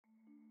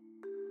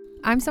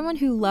I'm someone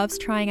who loves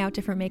trying out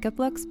different makeup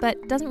looks,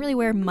 but doesn't really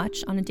wear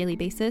much on a daily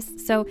basis,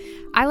 so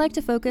I like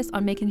to focus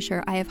on making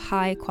sure I have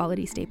high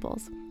quality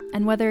staples.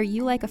 And whether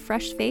you like a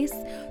fresh face,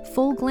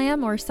 full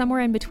glam, or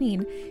somewhere in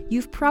between,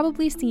 you've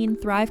probably seen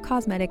Thrive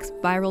Cosmetics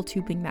Viral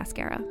Tubing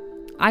Mascara.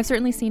 I've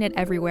certainly seen it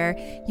everywhere.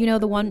 You know,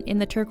 the one in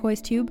the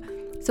turquoise tube?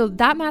 So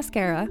that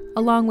mascara,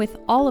 along with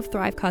all of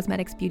Thrive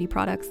Cosmetics beauty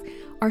products,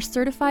 are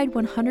certified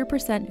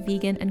 100%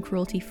 vegan and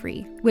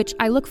cruelty-free, which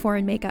I look for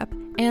in makeup,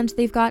 and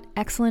they've got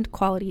excellent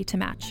quality to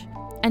match.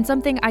 And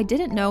something I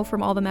didn't know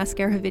from all the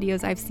mascara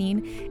videos I've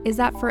seen is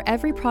that for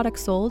every product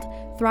sold,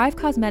 Thrive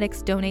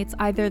Cosmetics donates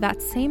either that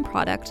same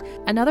product,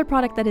 another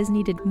product that is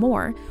needed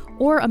more,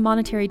 or a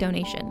monetary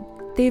donation.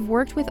 They've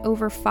worked with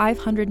over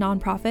 500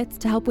 nonprofits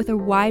to help with a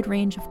wide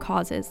range of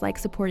causes like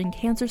supporting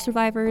cancer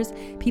survivors,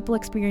 people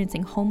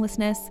experiencing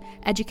homelessness,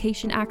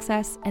 education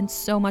access, and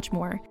so much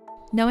more.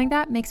 Knowing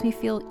that makes me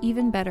feel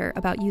even better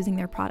about using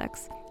their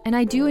products. And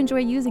I do enjoy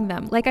using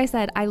them. Like I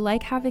said, I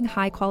like having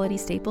high quality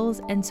staples,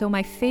 and so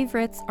my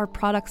favorites are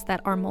products that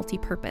are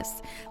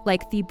multi-purpose,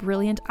 like the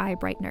Brilliant Eye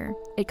Brightener.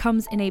 It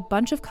comes in a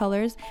bunch of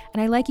colors,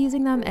 and I like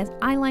using them as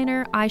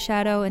eyeliner,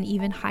 eyeshadow, and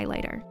even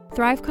highlighter.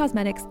 Thrive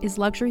Cosmetics is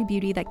luxury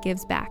beauty that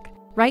gives back.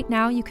 Right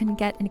now, you can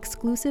get an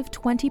exclusive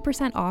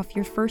 20% off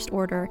your first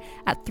order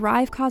at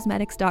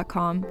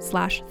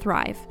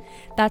thrivecosmetics.com/thrive.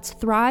 That's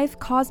Thrive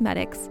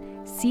Cosmetics,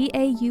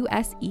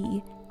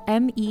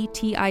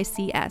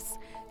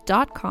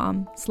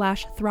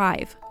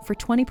 CAUSEMETICS.com/thrive for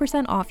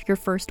 20% off your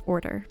first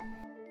order.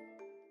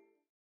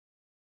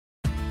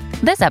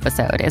 This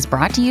episode is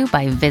brought to you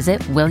by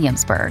Visit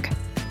Williamsburg.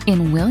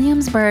 In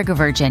Williamsburg,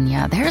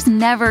 Virginia, there's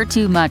never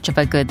too much of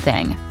a good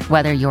thing.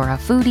 Whether you're a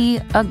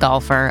foodie, a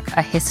golfer,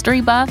 a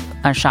history buff,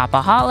 a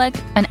shopaholic,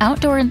 an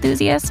outdoor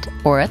enthusiast,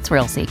 or a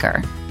thrill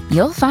seeker,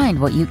 you'll find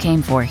what you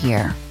came for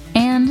here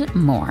and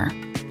more.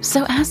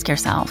 So ask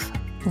yourself,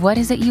 what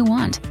is it you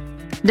want?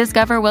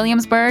 Discover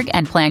Williamsburg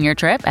and plan your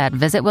trip at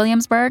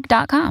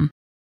visitwilliamsburg.com.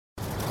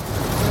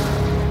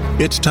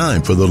 It's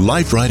time for the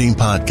Life Writing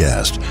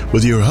Podcast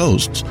with your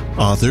hosts,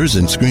 authors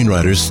and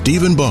screenwriters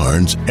Stephen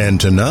Barnes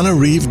and Tanana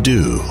Reeve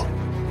Dew.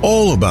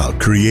 All about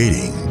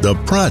creating the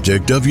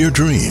project of your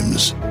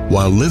dreams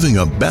while living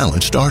a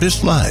balanced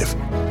artist life.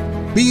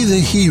 Be the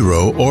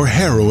hero or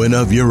heroine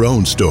of your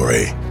own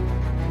story.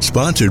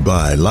 Sponsored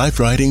by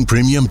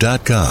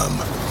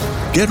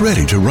LifeWritingPremium.com. Get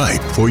ready to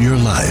write for your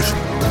life.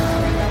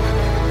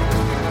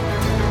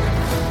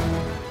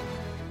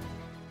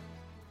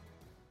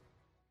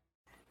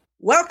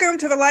 Welcome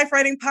to the Life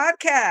Writing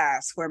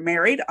Podcast, where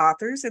married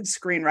authors and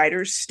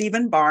screenwriters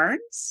Stephen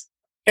Barnes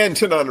and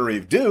Tanana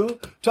Reeve Dew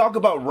talk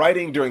about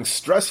writing during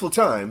stressful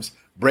times,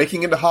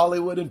 breaking into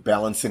Hollywood, and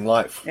balancing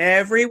life.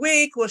 Every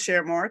week, we'll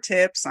share more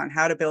tips on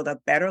how to build a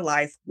better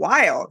life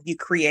while you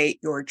create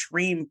your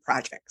dream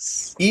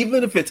projects.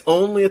 Even if it's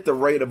only at the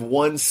rate of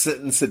one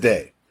sentence a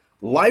day,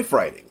 life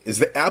writing is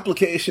the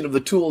application of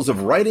the tools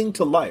of writing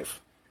to life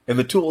and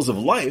the tools of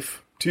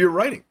life to your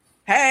writing.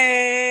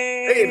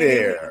 Hey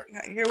there.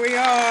 Here we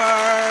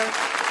are.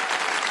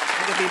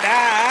 Good to be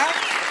back.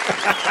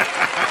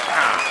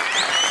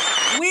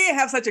 We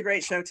have such a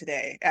great show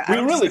today. We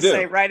really do.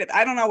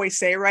 I don't always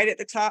say right at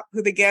the top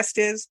who the guest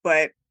is,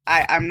 but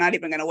I'm not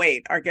even going to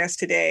wait. Our guest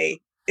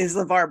today is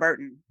LeVar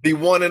Burton. The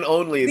one and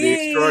only,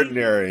 the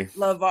extraordinary.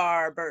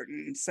 LeVar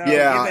Burton. So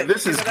yeah,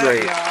 this is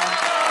great.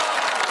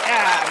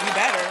 Yeah, you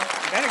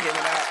better give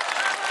it up.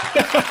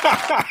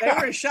 They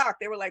were in shock.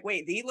 They were like,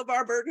 wait, the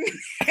LeVar Burton?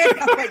 I'm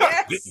like,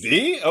 yes.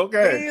 The?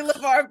 Okay. The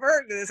LeVar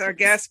Burton is our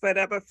guest. But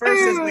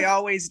first, as we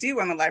always do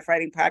on the Life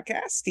Writing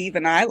Podcast, Steve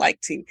and I like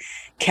to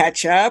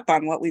catch up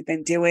on what we've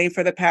been doing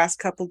for the past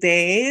couple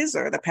days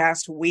or the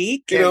past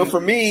week. You know, for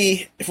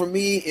me,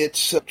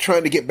 it's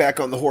trying to get back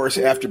on the horse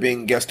after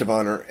being guest of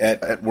honor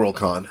at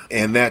Worldcon.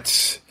 And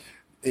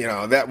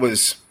that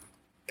was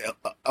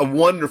a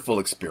wonderful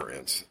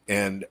experience.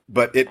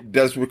 But it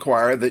does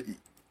require that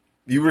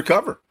you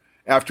recover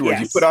afterwards.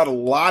 Yes. You put out a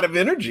lot of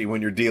energy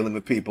when you're dealing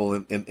with people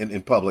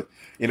in public.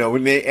 You know,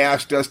 when they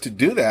asked us to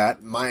do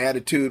that, my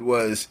attitude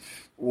was,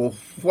 well,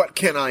 what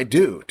can I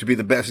do to be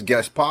the best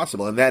guest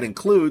possible? And that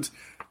includes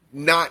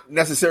not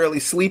necessarily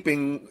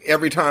sleeping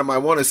every time I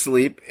want to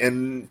sleep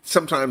and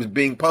sometimes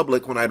being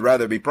public when I'd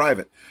rather be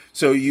private.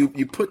 So you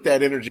put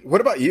that energy.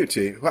 What about you,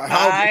 T?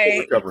 How are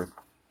you recovering?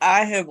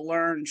 I have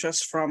learned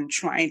just from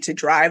trying to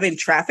drive in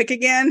traffic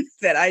again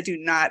that I do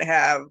not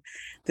have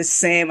the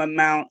same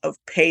amount of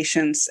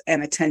patience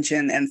and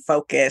attention and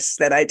focus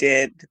that I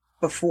did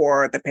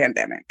before the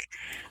pandemic.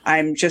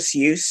 I'm just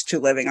used to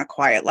living a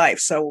quiet life.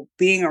 So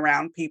being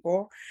around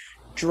people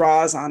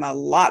draws on a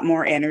lot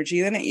more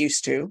energy than it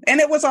used to. And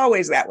it was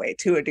always that way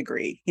to a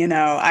degree. You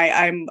know,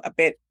 I'm a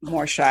bit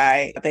more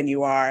shy than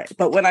you are.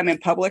 But when I'm in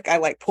public,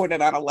 I poured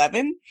it on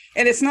 11.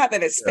 And it's not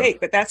that it's fake,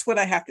 but that's what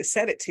I have to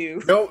set it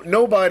to. No,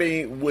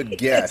 nobody would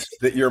guess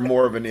that you're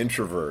more of an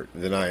introvert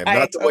than I am.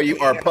 That's the way you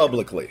are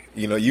publicly.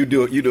 You know, you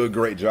do a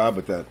great job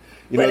with that.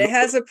 But it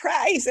has a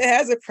price. It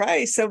has a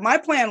price. So my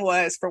plan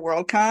was for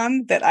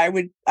Worldcon that I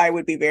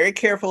would be very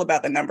careful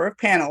about the number of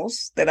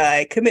panels that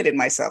I committed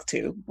myself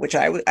to, which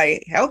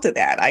I held to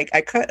that.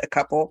 I cut a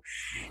couple,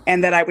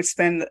 and that I would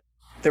spend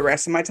the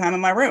rest of my time in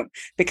my room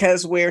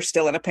because we're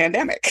still in a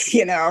pandemic,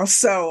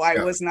 so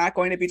I was not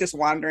going to be just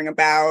wandering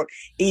about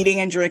eating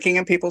and drinking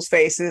in people's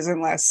faces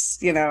unless,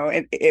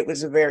 it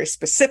was a very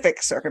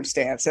specific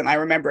circumstance. And I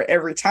remember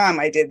every time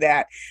I did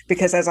that,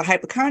 because as a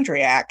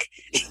hypochondriac,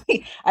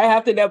 I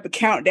have to know the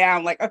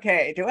countdown, like,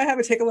 okay, do I have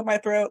a tickle in my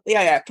throat?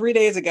 Yeah. 3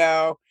 days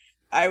ago,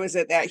 I was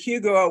at that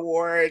Hugo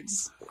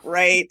Awards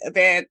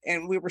event,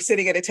 and we were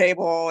sitting at a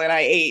table and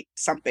I ate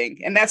something,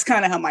 and that's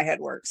kind of how my head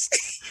works.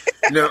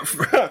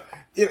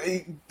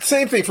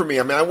 Same thing for me.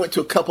 I mean, I went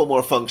to a couple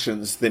more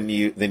functions than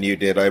you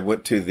did. I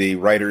went to the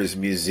Writers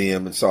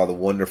Museum and saw the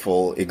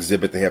wonderful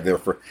exhibit they have there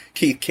for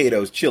Keith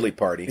Cato's chili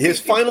party.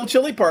 His final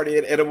chili party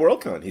at a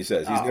Worldcon, he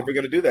says. He's never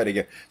going to do that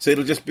again. So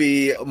it'll just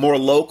be a more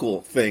local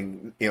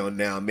thing,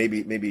 now,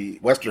 maybe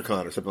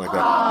WesterCon or something like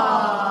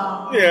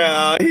that.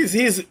 Yeah,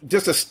 he's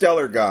just a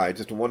stellar guy,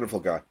 just a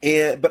wonderful guy.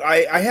 But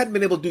I hadn't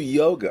been able to do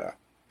yoga.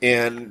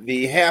 And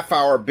the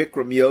half-hour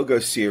Bikram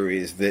yoga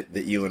series that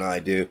you and I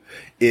do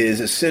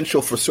is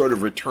essential for sort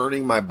of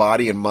returning my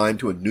body and mind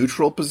to a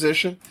neutral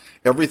position.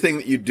 Everything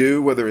that you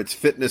do, whether it's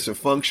fitness or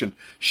function,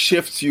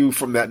 shifts you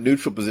from that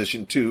neutral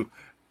position to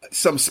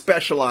some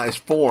specialized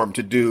form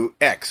to do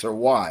X or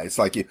Y. It's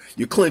like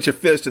you clench a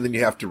fist and then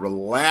you have to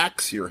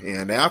relax your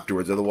hand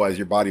afterwards. Otherwise,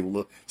 your body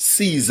will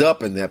seize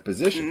up in that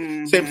position.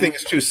 Mm-hmm. Same thing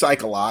is true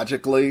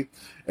psychologically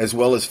as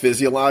well as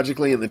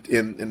physiologically, and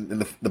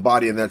the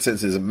body in that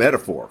sense is a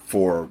metaphor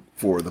for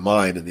the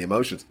mind and the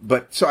emotions.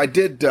 But so I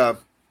did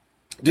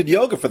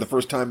yoga for the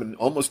first time in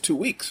almost 2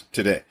 weeks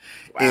today.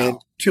 Wow. And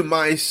to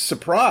my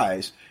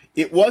surprise,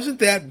 it wasn't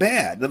that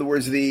bad. In other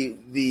words,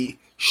 the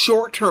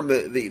short-term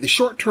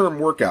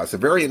workouts, the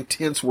very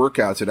intense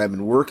workouts that I've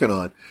been working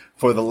on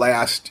for the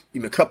last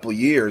couple of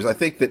years, I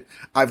think that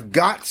I've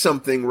got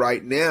something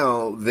right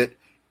now that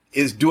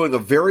is doing a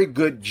very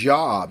good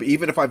job,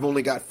 even if I've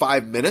only got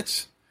 5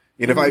 minutes.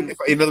 And in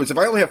other words, if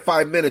I only have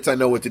 5 minutes, I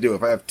know what to do.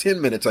 If I have 10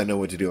 minutes, I know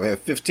what to do. If I have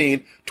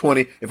 15,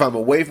 20, if I'm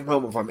away from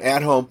home, if I'm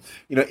at home,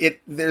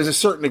 there's a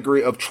certain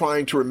degree of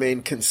trying to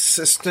remain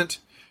consistent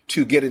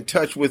to get in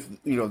touch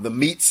with, the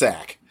meat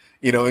sack,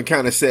 and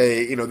kind of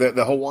say,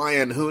 the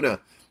Hawaiian huna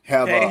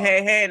have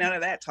hey, none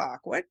of that talk.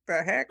 What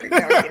the heck?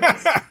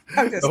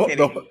 I'm just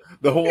kidding.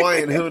 The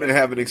Hawaiian huna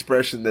have an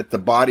expression that the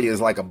body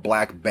is like a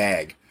black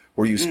bag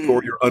where you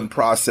store your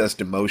unprocessed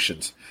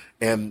emotions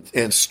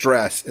and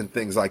stress and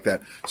things like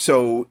that.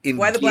 So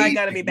why the black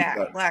got to be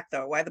black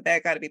though? Why the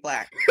bag got to be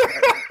black?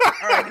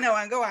 All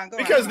right, go on.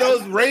 Because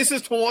those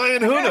racist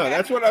Hawaiian huna.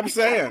 That's what I'm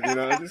saying.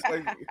 Just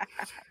like,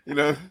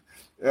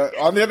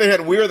 on the other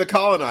hand, we're the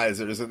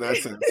colonizers in that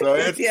sense. So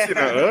it's I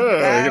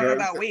don't know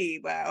about we,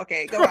 but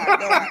okay, go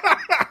on.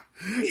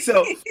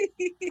 So,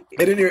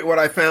 at any rate, what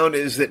I found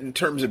is that in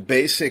terms of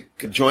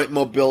basic joint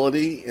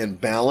mobility and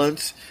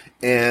balance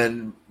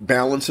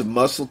of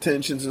muscle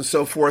tensions and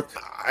so forth,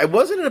 I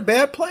wasn't in a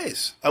bad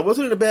place. I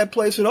wasn't in a bad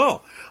place at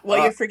all.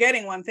 Well, you're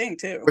forgetting one thing,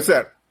 too. What's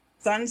that?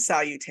 Sun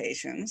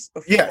salutations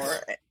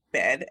before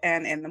bed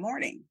and in the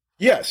morning.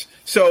 Yes.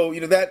 So,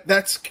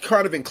 that's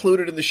kind of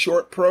included in the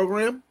short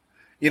program.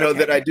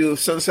 That I do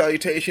sun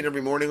salutation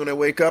every morning when I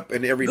wake up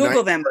and every night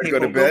before I go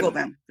to bed. Google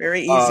them.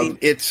 Very easy.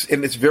 It's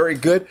very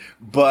good,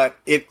 but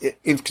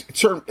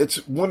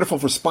it's wonderful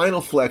for spinal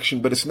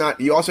flexion, but it's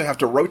not. You also have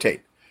to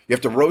rotate. You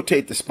have to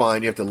rotate the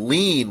spine. You have to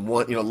lean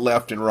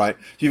left and right.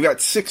 So you've got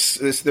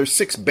there's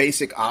 6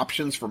 basic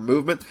options for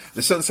movement.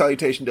 The sun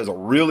salutation does a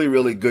really,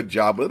 really good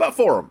job with about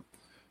 4 of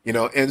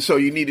them. And so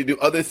you need to do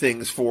other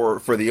things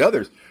for the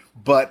others.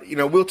 But,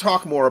 we'll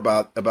talk more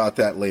about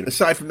that later.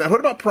 Aside from that,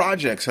 what about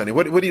projects, honey?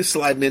 What are you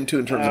sliding into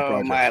in terms of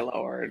projects? Oh, my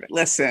Lord.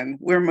 Listen,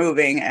 we're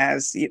moving,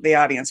 as the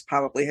audience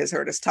probably has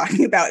heard us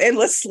talking about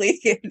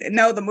endlessly.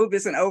 No, the move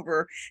isn't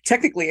over.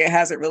 Technically, it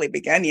hasn't really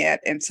begun yet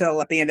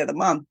until at the end of the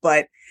month.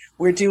 But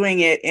we're doing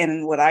it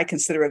in what I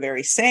consider a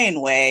very sane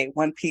way,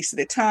 one piece at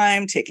a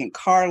time, taking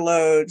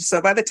carloads.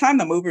 So by the time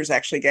the movers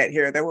actually get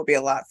here, there will be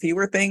a lot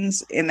fewer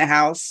things in the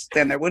house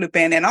than there would have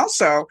been. And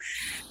also,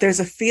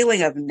 there's a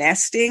feeling of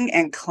nesting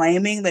and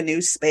claiming the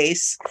new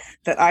space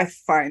that I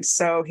find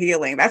so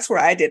healing. That's where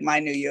I did my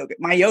new yoga.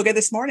 My yoga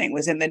this morning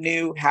was in the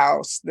new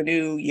house, the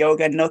new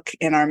yoga nook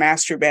in our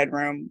master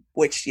bedroom,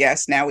 which,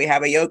 yes, now we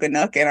have a yoga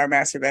nook in our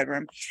master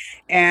bedroom.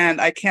 And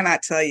I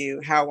cannot tell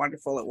you how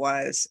wonderful it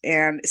was.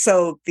 And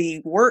so the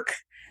work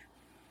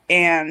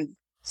and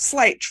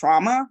slight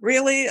trauma,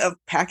 really, of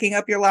packing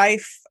up your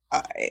life,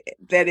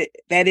 that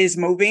is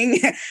moving,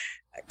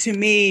 to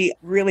me,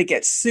 really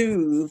gets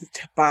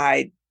soothed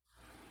by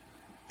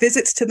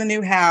visits to the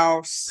new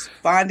house,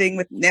 bonding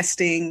with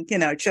nesting,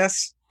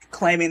 just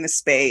claiming the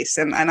space.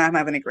 And I'm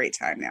having a great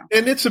time now.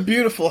 And it's a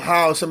beautiful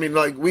house. I mean,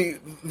 like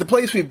the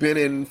place we've been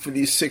in for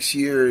these 6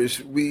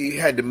 years, we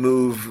had to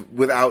move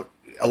without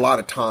a lot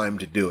of time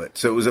to do it.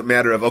 So it was a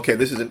matter of, okay,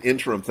 this is an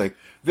interim thing.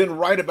 Then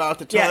right about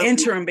the time... Yeah,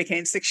 interim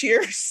became 6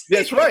 years.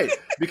 That's right.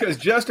 Because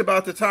just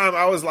about the time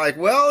I was like,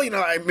 well,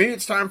 maybe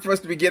it's time for us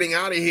to be getting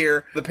out of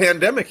here, the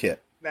pandemic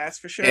hit. That's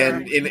for sure.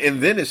 And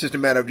then it's just a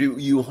matter of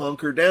you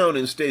hunker down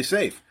and stay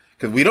safe.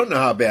 Because we don't know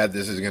how bad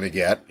this is going to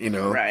get,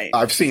 Right.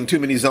 I've seen too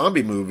many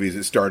zombie movies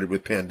that started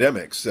with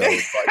pandemics. So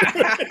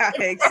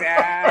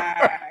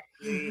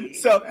Exactly.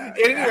 So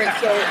anyway,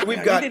 so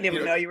we've got... You didn't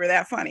even know you were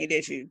that funny,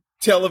 did you?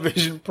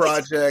 Television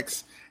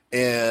projects,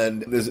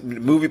 and there's a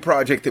movie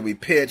project that we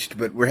pitched,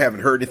 but we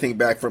haven't heard anything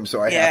back from,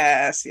 so I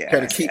have to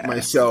kind of keep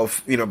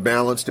myself,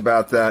 balanced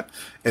about that.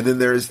 And then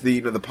there's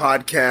the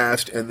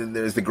podcast, and then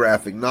there's the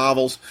graphic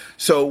novels.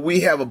 So we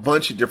have a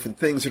bunch of different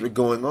things that are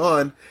going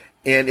on,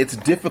 and it's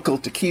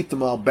difficult to keep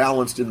them all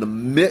balanced in the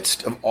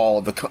midst of all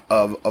of the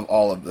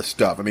all of the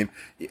stuff. I mean,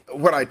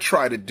 what I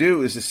try to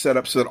do is to set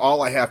up so that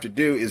all I have to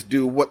do is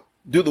do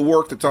the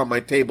work that's on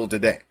my table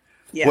today.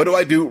 Yes. What do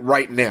I do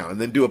right now? And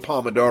then do a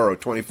Pomodoro,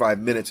 25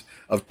 minutes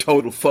of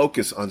total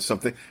focus on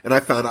something. And I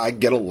found I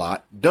get a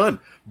lot done.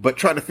 But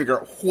trying to figure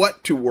out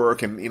what to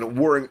work and,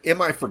 worrying,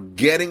 am I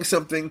forgetting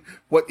something?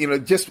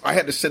 I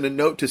had to send a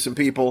note to some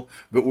people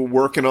that we're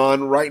working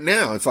on right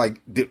now. It's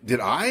like, did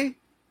I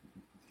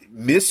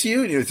miss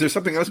you? Is there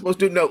something I was supposed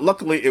to do? No,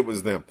 luckily it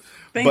was them.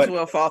 Things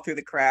will fall through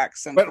the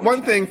cracks. But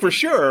one thing for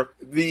sure,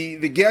 the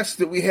guest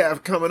that we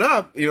have coming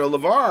up,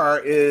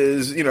 LeVar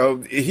is,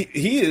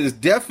 he is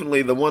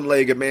definitely the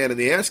one-legged man in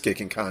the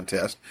ass-kicking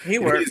contest. He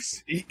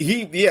works.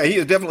 He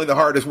is definitely the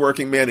hardest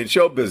working man in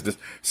show business.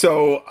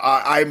 So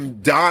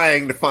I'm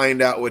dying to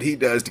find out what he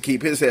does to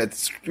keep his head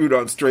screwed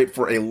on straight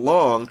for a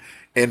long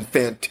and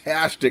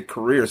fantastic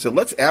career. So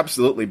let's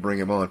absolutely bring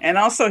him on. And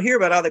also hear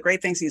about all the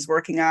great things he's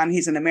working on.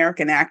 He's an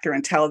American actor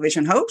and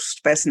television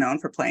host, best known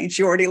for playing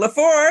Geordi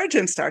LaForge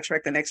in Star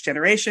Trek The Next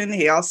Generation.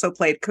 He also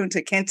played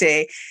Kunta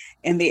Kinte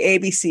in the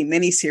ABC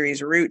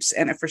miniseries Roots.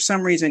 And if for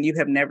some reason you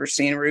have never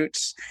seen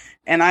Roots,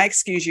 and I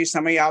excuse you,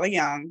 some of y'all are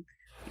young,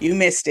 you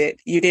missed it.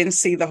 You didn't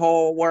see the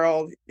whole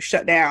world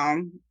shut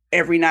down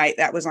every night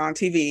that was on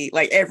TV.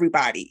 Like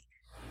everybody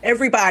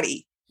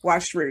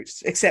watched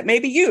Roots, except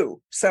maybe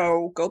you.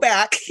 So go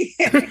back,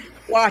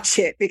 watch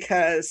it,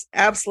 because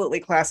absolutely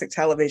classic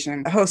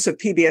television. A host of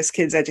PBS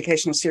Kids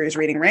educational series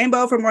Reading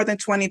Rainbow for more than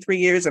 23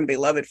 years and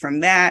beloved from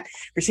that.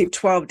 Received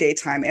 12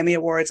 Daytime Emmy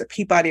Awards, a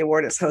Peabody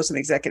Award as host and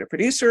executive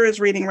producer as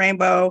Reading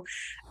Rainbow.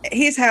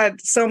 He's had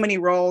so many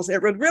roles.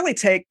 It would really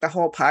take the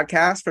whole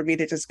podcast for me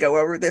to just go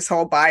over this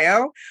whole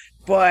bio.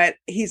 But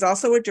he's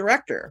also a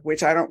director,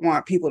 which I don't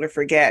want people to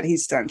forget.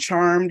 He's done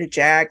Charmed,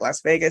 Jag, Las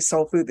Vegas,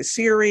 Soul Food, the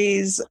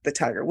series, The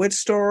Tiger Woods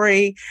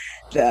Story.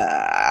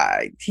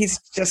 He's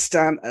just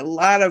done a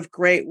lot of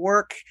great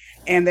work.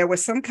 And there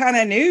was some kind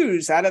of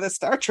news out of the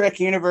Star Trek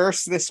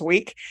universe this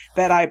week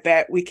that I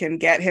bet we can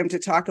get him to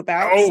talk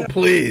about. Oh,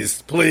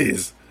 please.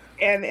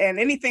 And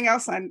anything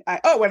else and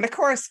of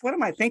course, what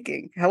am I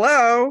thinking?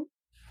 Hello.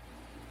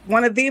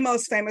 One of the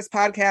most famous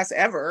podcasts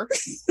ever,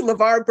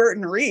 LeVar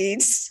Burton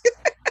Reads.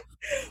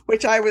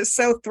 Which I was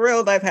so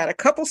thrilled. I've had a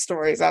couple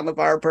stories on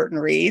LeVar Burton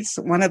Reads.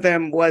 One of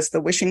them was The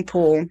Wishing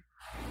Pool.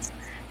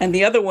 And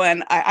the other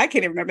one, I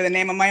can't even remember the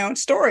name of my own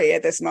story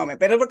at this moment,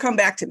 but it'll come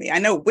back to me. I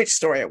know which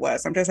story it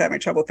was. I'm just having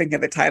trouble thinking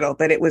of the title,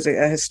 but it was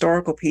a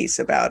historical piece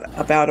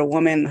about a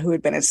woman who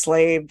had been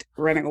enslaved,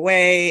 running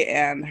away,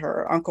 and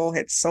her uncle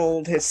had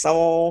sold his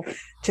soul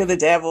to the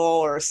devil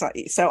or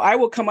something. So I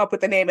will come up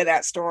with the name of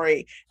that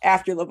story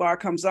after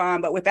LeVar comes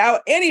on. But without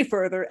any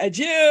further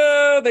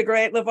ado, the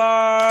great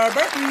LeVar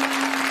Burton.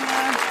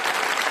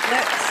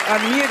 Let's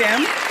unmute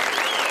him.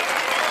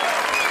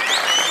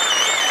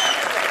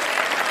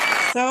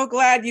 So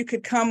glad you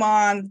could come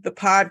on the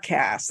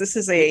podcast. This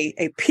is a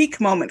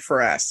peak moment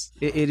for us.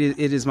 It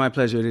is my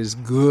pleasure. It is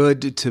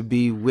good to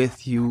be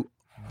with you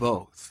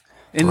both.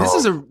 And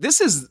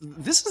this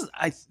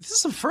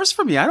is a first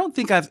for me. I don't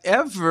think I've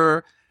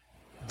ever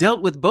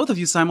dealt with both of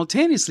you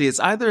simultaneously. It's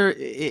either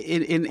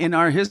in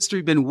our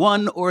history been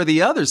one or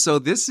the other. So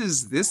this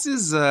is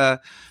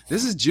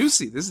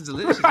juicy. This is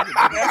delicious.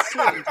 That's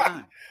true.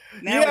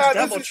 Now it's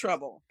double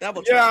trouble.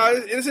 Yeah,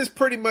 this is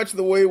pretty much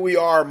the way we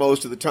are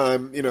most of the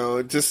time.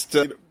 Just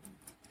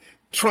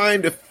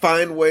trying to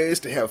find ways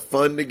to have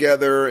fun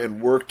together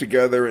and work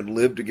together and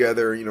live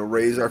together,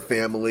 raise our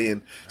family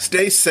and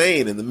stay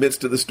sane in the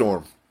midst of the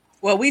storm.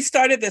 Well, we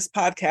started this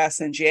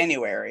podcast in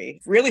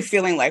January, really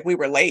feeling like we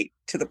were late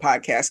to the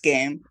podcast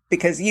game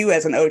because you,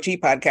 as an OG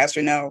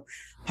podcaster, know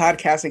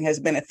podcasting has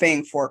been a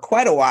thing for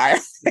quite a while,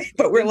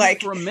 but we're like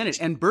for a minute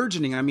and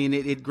burgeoning. I mean,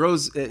 it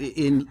grows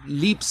in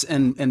leaps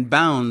and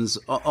bounds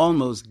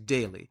almost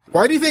daily.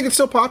 Why do you think it's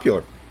so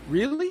popular?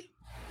 Really?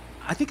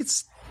 I think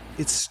it's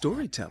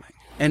storytelling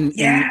and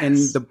yes. and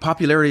the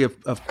popularity of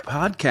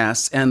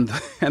podcasts and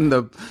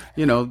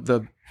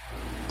the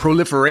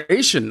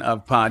proliferation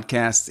of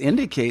podcasts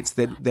indicates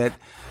that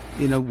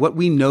what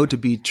we know to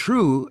be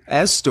true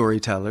as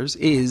storytellers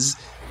is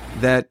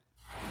that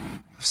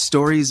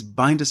stories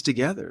bind us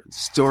together.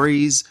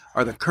 Stories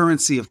are the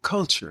currency of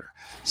culture.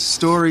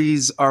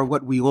 Stories are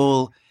what we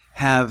all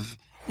have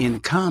in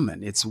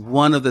common. It's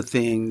one of the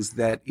things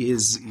that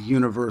is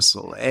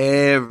universal.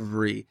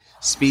 Every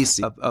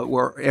species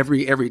or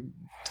every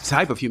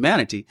type of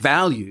humanity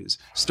values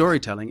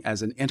storytelling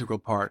as an integral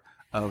part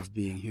of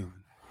being human.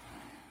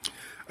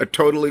 A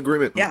total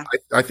agreement. Yeah.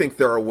 I think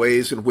there are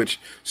ways in which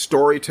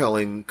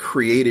storytelling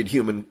created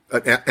an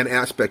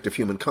aspect of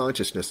human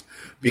consciousness,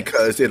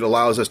 because it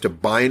allows us to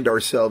bind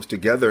ourselves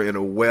together in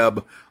a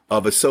web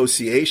of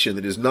association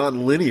that is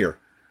nonlinear.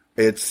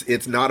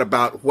 It's not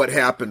about what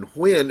happened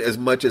when as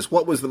much as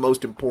what was the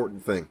most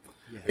important thing.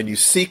 Yeah. And you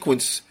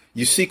sequence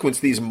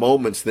these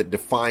moments that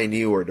define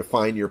you or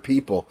define your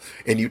people,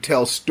 and you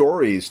tell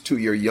stories to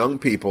your young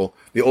people,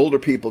 the older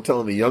people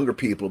telling the younger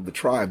people of the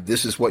tribe,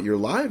 this is what your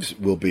lives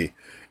will be.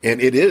 And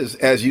it is,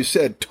 as you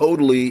said,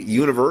 totally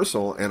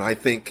universal. And I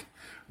think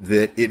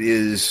that it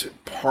is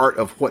part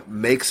of what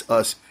makes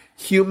us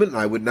human.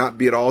 I would not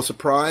be at all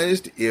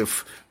surprised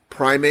if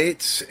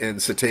primates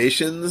and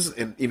cetaceans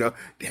and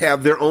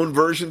have their own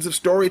versions of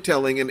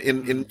storytelling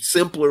in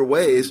simpler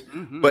ways,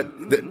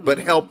 but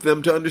help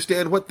them to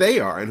understand what they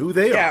are and who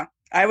they are.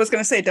 I was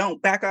going to say,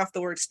 don't back off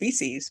the word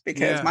species,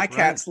 because my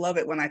cats love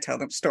it when I tell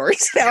them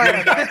stories. No, I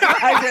don't know.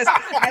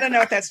 I don't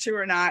know if that's true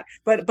or not.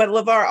 But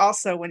LeVar,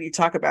 also, when you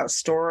talk about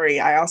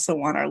story, I also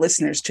want our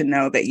listeners to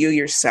know that you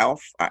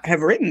yourself have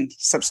written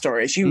some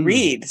stories. You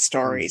read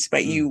stories,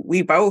 but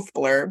we both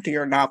blurbed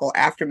your novel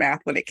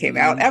Aftermath when it came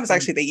out. That was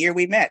actually the year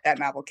we met. That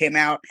novel came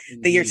out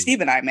the year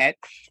Steve and I met.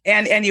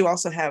 And you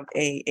also have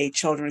a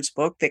children's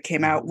book that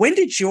came out. When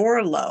did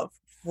your love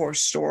for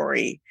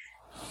story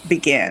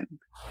begin?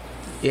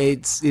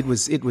 It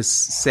was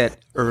set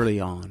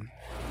early on.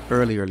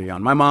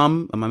 My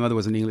mother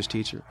was an English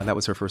teacher. That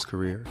was her first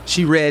career.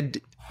 She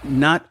read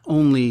not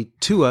only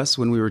to us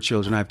when we were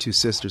children. I have two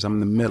sisters. I'm in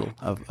the middle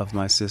of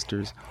my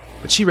sisters.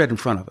 But she read in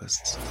front of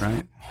us,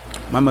 right?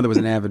 My mother was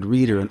an avid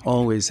reader and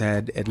always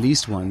had at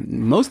least one,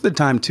 most of the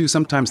time two,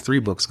 sometimes three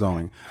books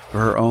going for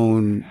her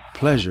own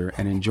pleasure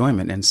and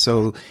enjoyment. And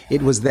so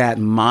it was that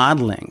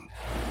modeling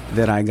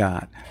that I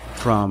got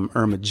from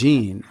Irma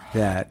Jean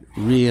that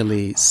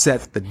really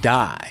set the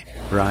die,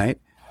 right?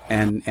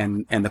 And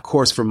the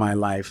course for my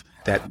life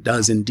that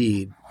does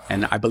indeed,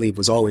 and I believe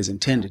was always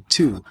intended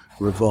to,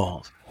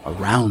 revolve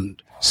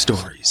around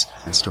stories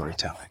and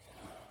storytelling.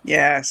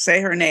 Yeah,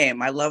 say her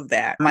name. I love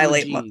that. My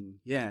late mother.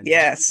 Yeah.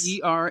 Yes.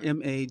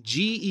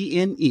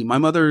 Ermagene. My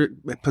mother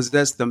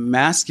possessed the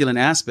masculine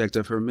aspect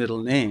of her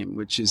middle name,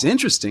 which is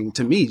interesting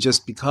to me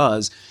just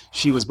because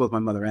she was both my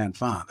mother and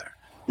father.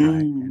 Right?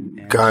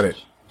 And Got it.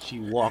 She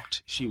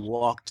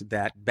walked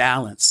that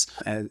balance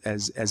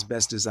as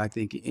best as I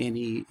think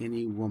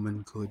any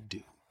woman could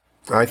do.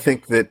 I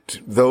think that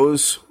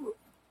those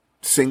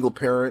single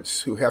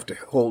parents who have to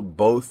hold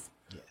both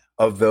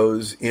of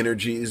those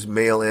energies,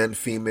 male and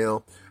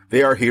female,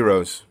 they are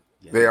heroes.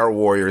 Yeah. They are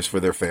warriors for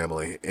their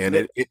family,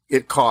 and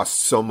it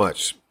costs so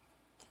much.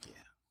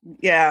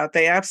 Yeah,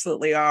 they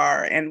absolutely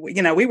are. And,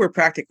 we were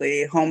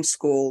practically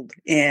homeschooled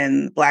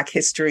in Black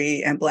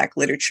history and Black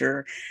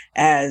literature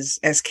as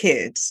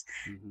kids.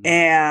 Mm-hmm.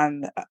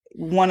 And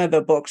one of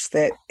the books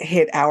that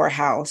hit our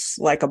house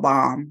like a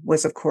bomb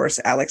was, of course,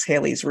 Alex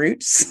Haley's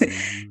Roots.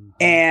 Mm-hmm.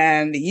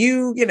 And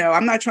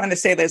I'm not trying to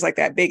say there's like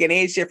that big an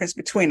age difference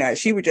between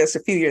us. You were just a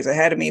few years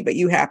ahead of me, but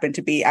you happened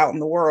to be out in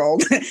the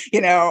world,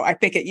 I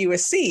think at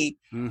USC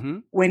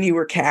when you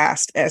were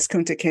cast as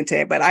Kunta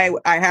Kinte. But I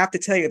have to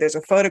tell you, there's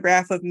a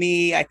photograph of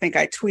me. I think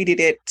I tweeted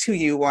it to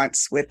you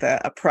once with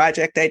a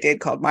project I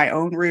did called My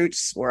Own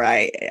Roots, where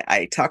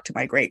I talked to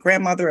my great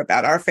grandmother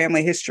about our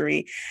family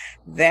history.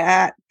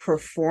 That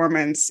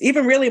performance,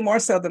 even really more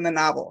so than the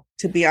novel,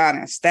 to be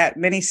honest, that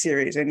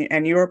miniseries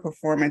and your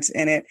performance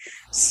in it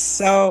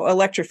so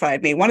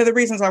electrified me. One of the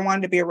reasons I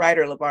wanted to be a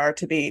writer, LeVar,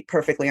 to be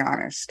perfectly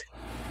honest.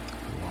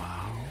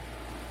 Wow.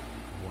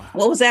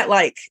 What was that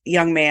like,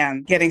 young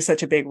man, getting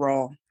such a big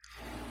role?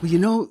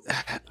 Well,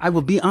 I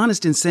will be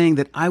honest in saying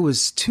that I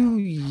was too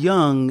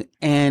young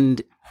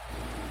and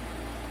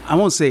I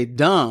won't say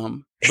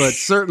dumb, but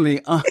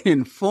certainly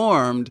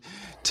uninformed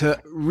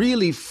to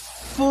really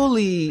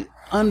fully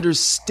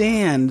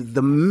understand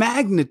the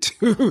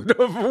magnitude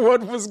of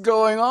what was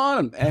going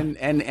on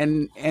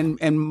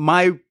and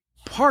my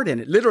part in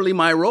it, literally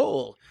my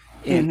role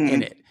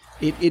in it.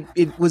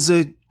 It was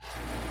a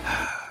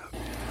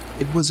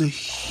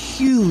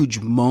huge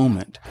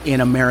moment in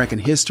American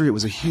history. It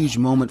was a huge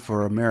moment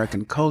for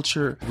American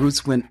culture.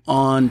 Roots went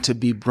on to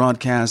be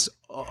broadcast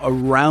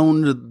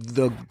around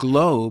the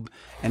globe,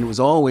 and it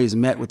was always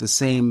met with the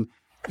same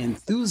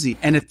enthusiasm.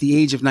 And at the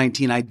age of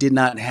 19, I did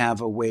not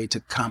have a way to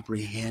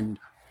comprehend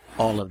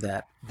all of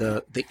that,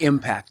 the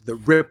impact, the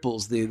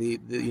ripples, the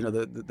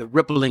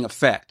rippling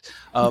effect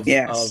of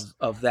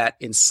that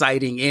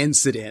inciting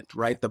incident,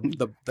 right?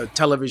 The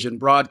television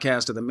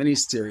broadcast of the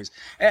miniseries,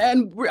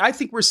 and I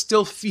think we're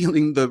still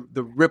feeling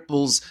the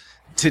ripples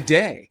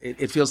today.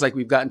 It feels like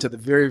we've gotten to the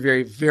very,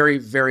 very, very,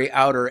 very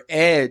outer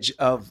edge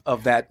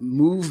of that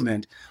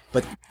movement,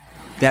 but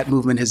that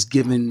movement has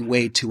given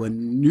way to a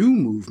new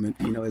movement,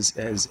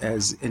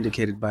 as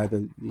indicated by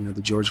the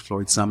George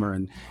Floyd summer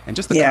and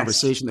just the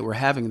conversation that we're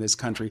having in this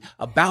country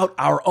about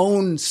our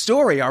own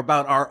story,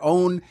 about our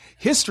own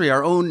history,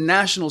 our own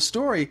national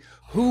story,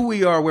 who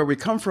we are, where we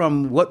come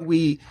from,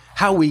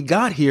 how we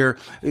got here.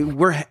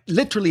 We're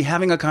literally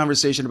having a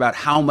conversation about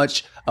how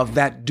much of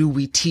that do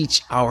we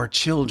teach our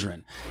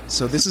children.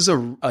 So this is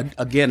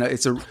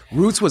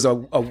Roots was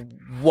a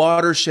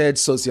watershed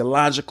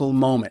sociological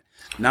moment,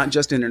 not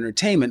just in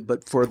entertainment,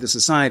 but for the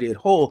society at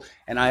whole.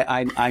 And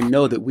I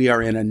know that we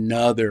are in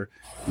another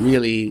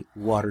really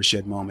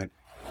watershed moment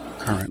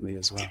currently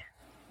as well.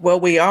 Well,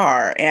 we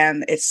are.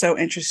 And it's so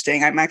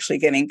interesting. I'm actually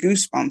getting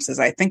goosebumps as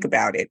I think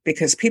about it,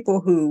 because people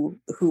who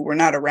were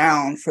not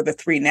around for the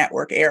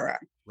 3-network era,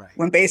 right,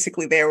 when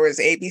basically there was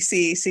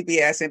ABC,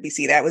 CBS,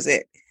 NBC, that was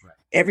it. Right.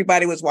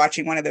 Everybody was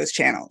watching one of those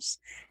channels.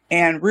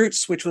 And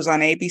Roots, which was on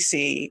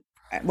ABC,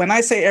 when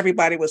I say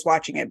everybody was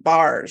watching it,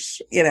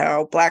 bars,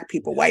 Black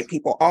people, white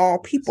people, all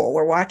people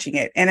were watching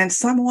it. And in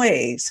some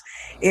ways,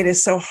 it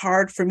is so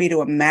hard for me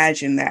to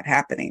imagine that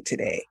happening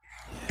today,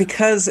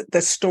 because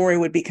the story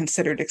would be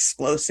considered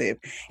explosive.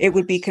 It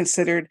would be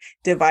considered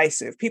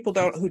divisive. People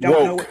who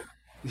don't know.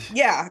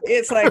 Yeah,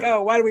 it's like,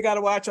 oh, why do we got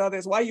to watch all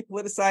this? Why are you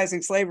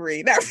politicizing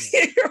slavery?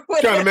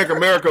 Trying to make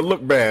America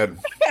look bad.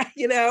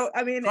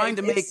 Trying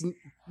to make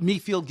me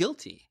feel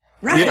guilty.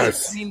 Right.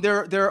 Yes. I mean,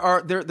 there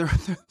are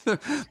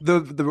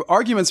the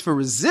arguments for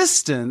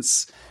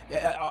resistance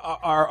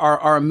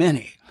are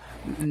many.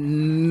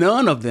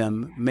 None of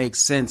them make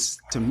sense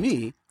to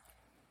me.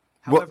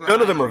 However,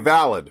 none of them are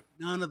valid.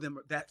 None of them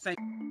are that thing.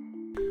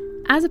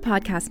 As a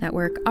podcast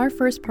network, our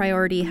first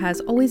priority has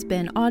always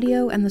been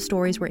audio and the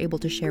stories we're able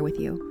to share with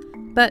you.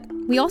 But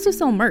we also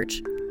sell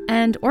merch,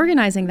 and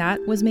organizing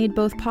that was made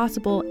both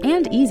possible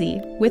and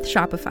easy with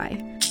Shopify.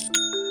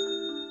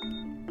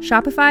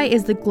 Shopify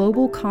is the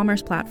global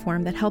commerce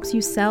platform that helps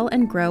you sell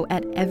and grow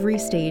at every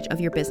stage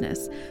of your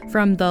business,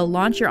 from the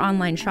launch your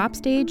online shop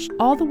stage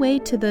all the way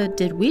to the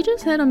did we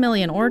just hit 1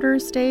 million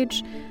orders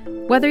stage.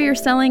 Whether you're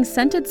selling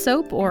scented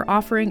soap or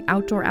offering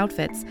outdoor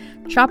outfits,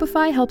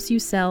 Shopify helps you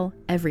sell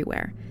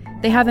everywhere.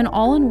 They have an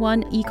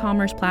all-in-one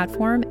e-commerce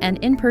platform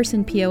and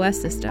in-person POS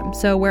system,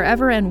 so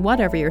wherever and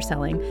whatever you're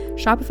selling,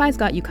 Shopify's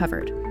got you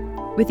covered.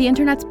 With the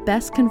internet's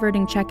best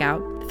converting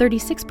checkout,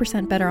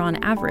 36% better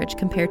on average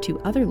compared to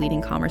other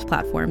leading commerce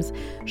platforms,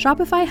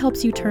 Shopify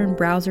helps you turn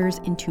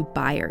browsers into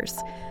buyers.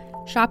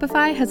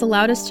 Shopify has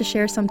allowed us to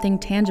share something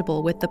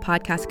tangible with the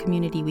podcast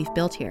community we've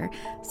built here,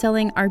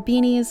 selling our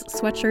beanies,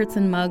 sweatshirts,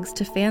 and mugs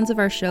to fans of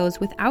our shows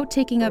without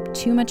taking up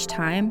too much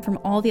time from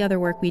all the other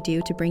work we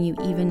do to bring you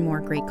even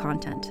more great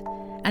content.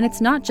 And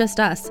it's not just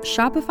us.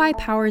 Shopify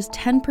powers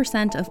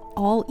 10% of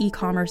all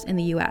e-commerce in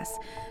the US.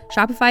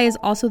 Shopify is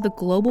also the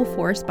global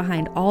force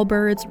behind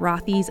Allbirds,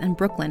 Rothy's, and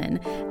Brooklinen,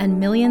 and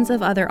millions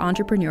of other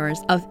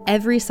entrepreneurs of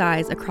every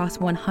size across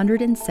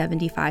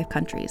 175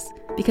 countries.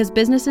 Because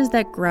businesses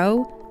that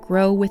grow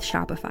with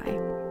Shopify.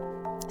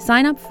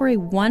 Sign up for a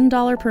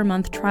 $1 per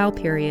month trial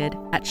period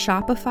at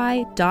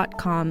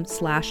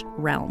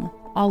shopify.com/realm,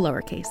 all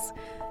lowercase.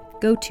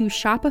 Go to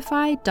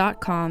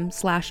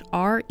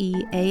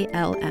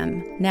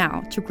shopify.com/REALM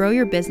now to grow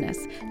your business,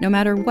 no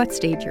matter what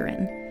stage you're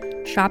in.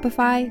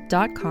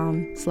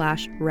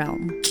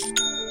 Shopify.com/realm.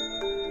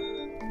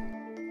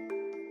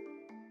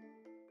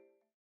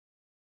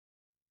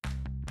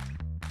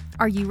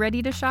 Are you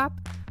ready to shop?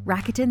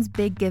 Rakuten's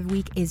Big Give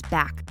Week is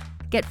back.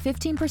 Get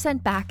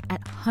 15% back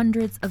at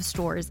hundreds of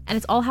stores, and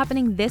it's all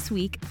happening this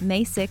week,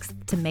 May 6th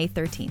to May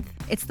 13th.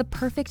 It's the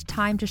perfect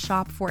time to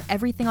shop for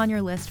everything on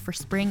your list for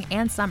spring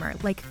and summer,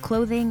 like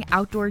clothing,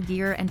 outdoor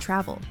gear, and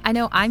travel. I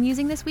know I'm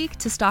using this week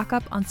to stock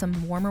up on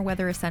some warmer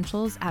weather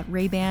essentials at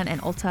Ray-Ban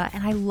and Ulta,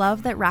 and I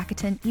love that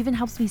Rakuten even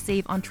helps me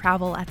save on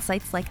travel at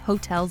sites like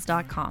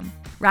Hotels.com.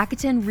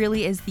 Rakuten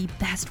really is the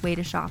best way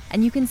to shop,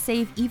 and you can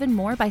save even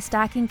more by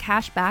stacking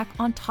cash back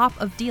on top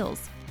of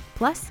deals.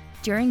 Plus,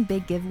 during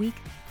Big Give Week,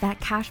 that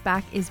cash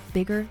back is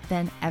bigger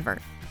than ever.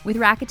 With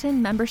Rakuten,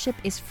 membership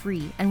is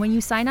free, and when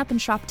you sign up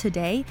and shop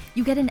today,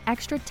 you get an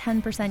extra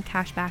 10%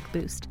 cash back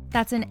boost.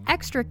 That's an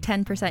extra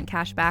 10%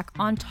 cash back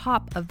on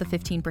top of the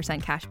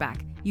 15% cash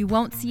back. You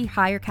won't see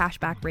higher cash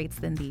back rates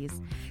than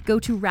these. Go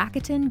to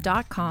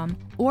Rakuten.com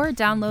or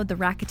download the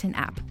Rakuten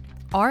app.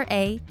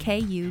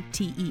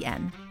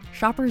 Rakuten.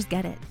 Shoppers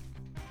get it.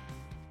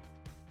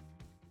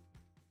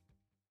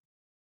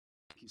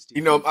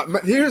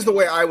 Here's the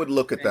way I would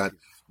look at that.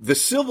 The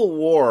Civil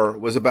War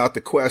was about the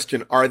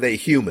question, are they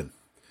human?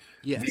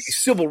 Yes. The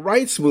civil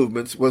rights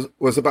movements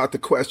was about the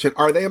question,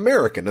 are they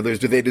American? In other words,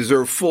 do they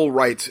deserve full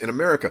rights in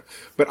America?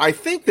 But I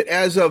think that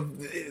as of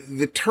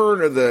the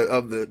turn of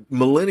the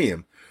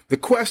millennium, the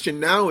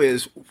question now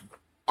is,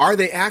 are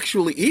they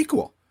actually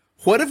equal?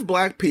 What if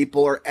black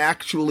people are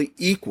actually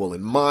equal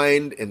in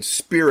mind and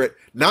spirit?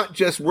 Not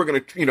just we're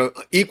going to,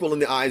 equal in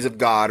the eyes of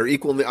God or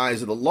equal in the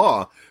eyes of the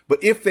law,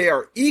 but if they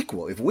are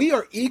equal, if we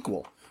are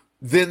equal,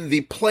 then the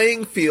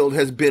playing field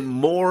has been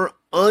more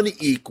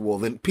unequal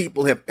than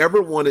people have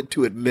ever wanted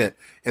to admit.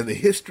 And the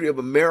history of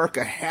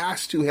America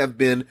has to have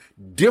been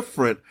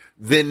different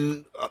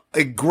than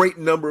a great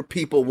number of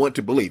people want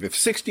to believe. If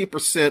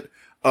 60%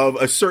 of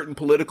a certain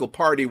political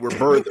party were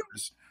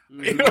birthers,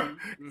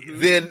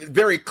 then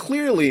very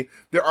clearly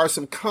there are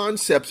some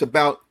concepts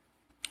about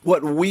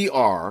what we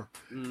are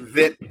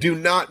that do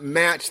not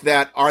match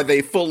that. Are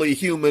they fully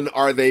human?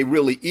 Are they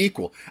really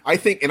equal? I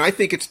think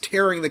it's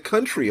tearing the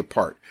country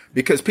apart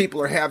because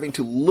people are having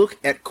to look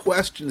at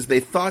questions they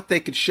thought they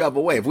could shove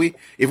away.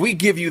 If we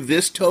give you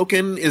this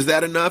token, is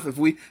that enough? If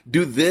we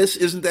do this,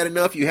 isn't that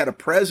enough? You had a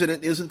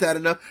president, isn't that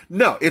enough?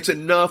 No, it's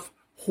enough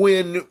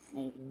when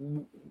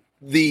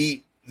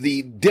the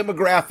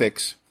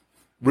demographics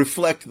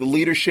reflect the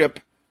leadership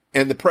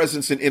and the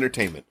presence in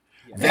entertainment.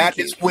 That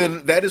is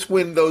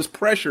when those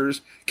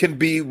pressures can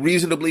be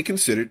reasonably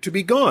considered to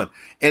be gone.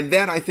 And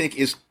that, I think,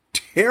 is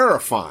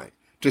terrifying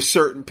to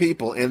certain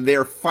people. And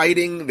they're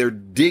fighting, they're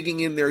digging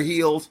in their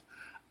heels,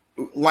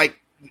 as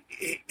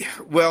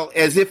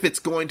if it's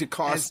going to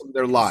cost them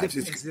their lives.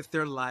 As if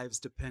their lives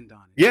depend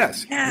on it.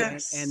 Yes.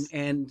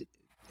 And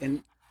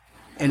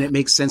it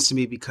makes sense to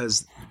me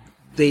because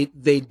they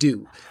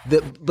do.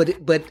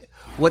 But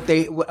what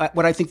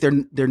I think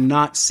they're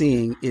not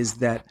seeing is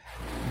that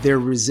their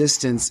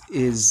resistance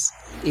is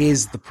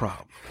the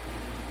problem,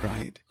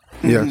 right?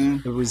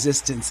 Yes. The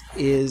resistance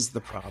is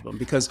the problem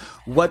because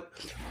what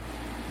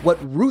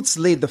Roots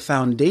laid the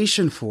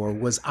foundation for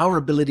was our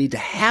ability to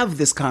have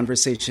this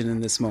conversation in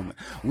this moment.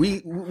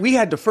 We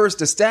had to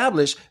first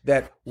establish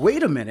that,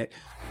 wait a minute,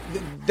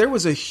 there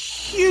was a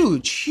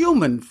huge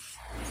human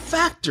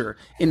factor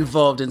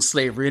involved in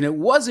slavery, and it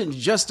wasn't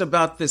just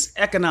about this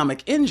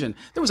economic engine.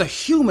 There was a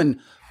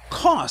human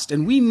cost,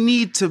 and we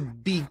need to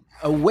be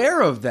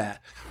aware of that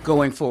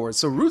going forward.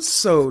 So Roots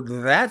sowed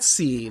that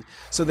seed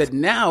so that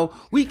now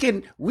we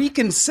can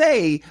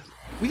say,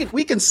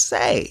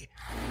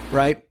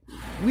 right,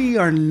 we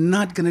are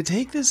not going to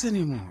take this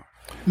anymore.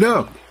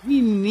 No. We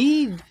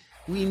need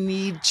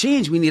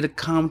change. We need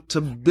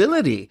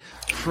accountability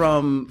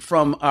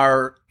from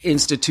our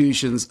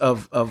institutions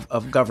of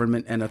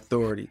government and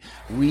authority.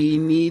 We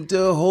need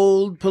to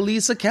hold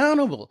police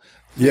accountable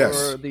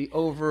for the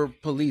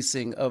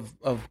over-policing of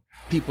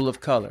people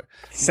of color.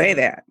 Say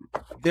that.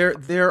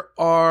 There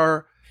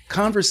are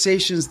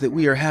conversations that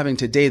we are having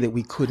today that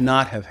we could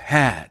not have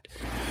had,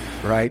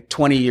 right,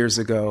 20 years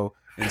ago,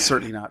 and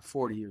certainly not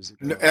 40 years ago.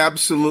 No,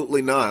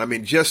 absolutely not. I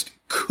mean, just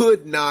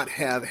could not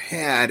have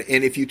had.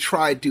 And if you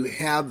tried to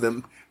have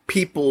them,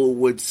 people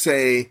would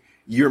say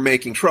you're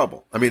making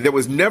trouble. I mean, there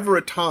was never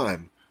a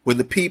time when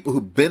the people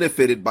who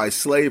benefited by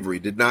slavery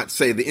did not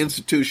say the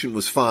institution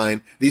was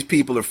fine, these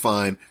people are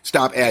fine,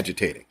 stop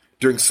agitating.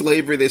 During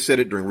slavery, they said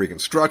it. During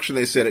Reconstruction,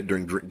 they said it.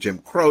 During Jim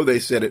Crow, they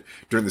said it.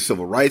 During the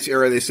Civil Rights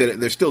era, they said it.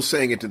 And they're still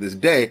saying it to this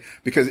day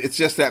because it's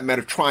just that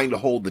matter of trying to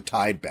hold the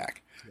tide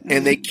back.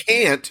 And they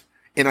can't.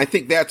 And I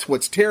think that's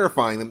what's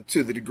terrifying them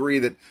to the degree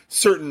that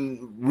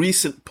certain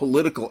recent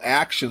political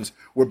actions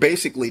were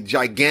basically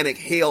gigantic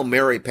Hail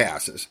Mary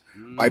passes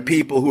by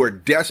people who are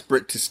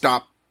desperate to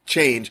stop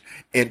change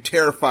and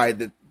terrified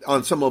that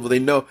on some level they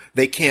know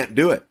they can't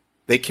do it.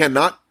 They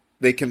cannot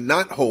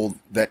hold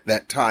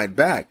that tide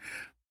back.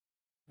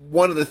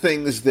 One of the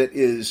things that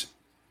is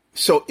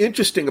so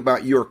interesting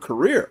about your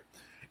career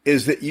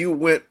is that you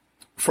went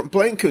from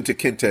playing Kunta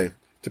Kinte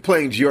to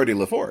playing Geordie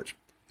LaForge,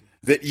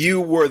 that you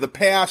were the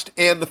past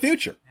and the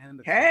future.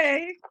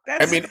 Hey,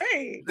 that's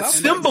great. The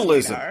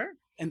symbolism.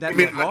 And that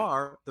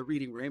LeVar, the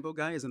Reading Rainbow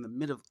guy, is in the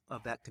middle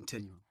of that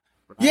continuum.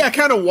 Right? Yeah,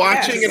 kind of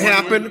watching it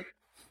happen.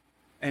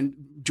 And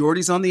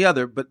Geordie's on the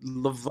other, but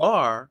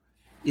LeVar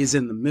is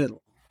in the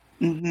middle.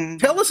 Mm-hmm.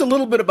 Tell us a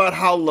little bit about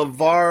how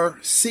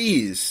LeVar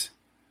sees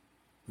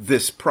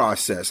this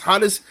process. How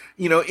does,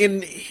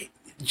 in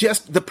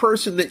just the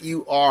person that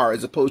you are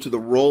as opposed to the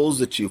roles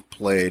that you've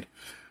played,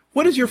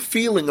 what is your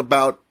feeling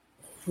about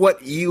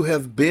what you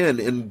have been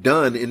and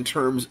done in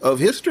terms of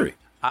history?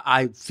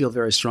 I feel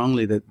very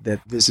strongly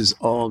that this is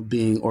all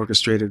being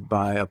orchestrated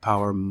by a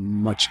power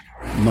much,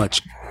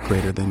 much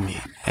greater than me,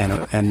 and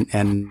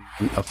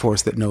a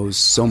force that knows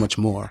so much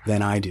more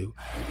than I do.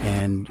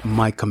 And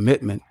my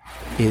commitment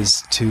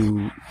is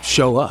to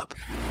show up,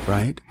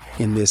 right,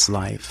 in this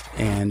life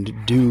and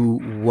do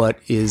what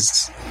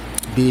is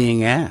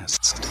being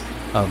asked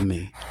of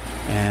me,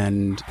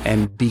 and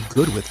be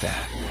good with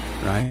that,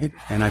 right?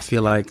 And I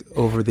feel like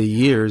over the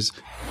years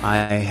I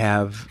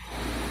have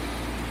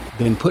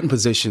been put in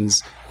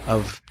positions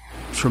of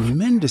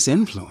tremendous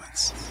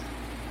influence.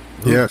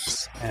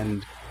 Yes.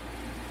 And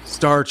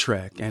Star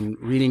Trek and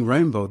Reading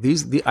Rainbow.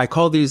 I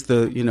call these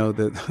they're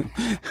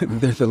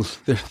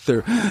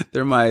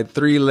my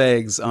three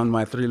legs on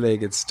my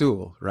three-legged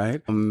stool,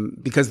 right?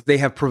 Because they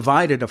have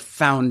provided a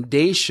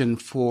foundation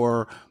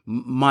for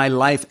my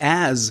life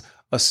as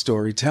a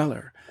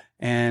storyteller.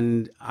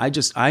 And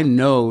I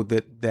know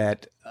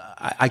that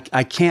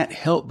I can't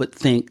help but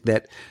think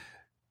that,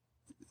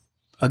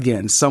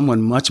 again,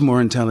 someone much more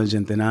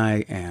intelligent than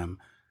I am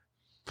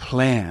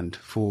planned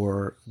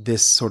for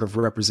this sort of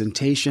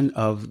representation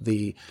of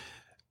the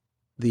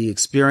the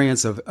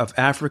experience of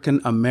African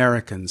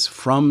Americans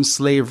from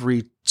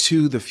slavery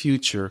to the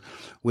future,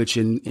 which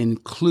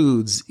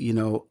includes,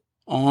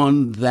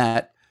 on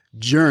that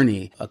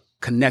journey, a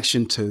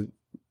connection to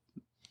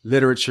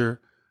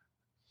literature,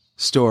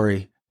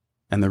 story,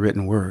 and the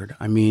written word.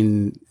 I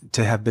mean,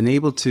 to have been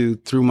able to,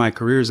 through my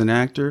career as an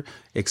actor,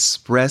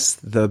 express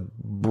the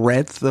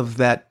breadth of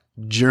that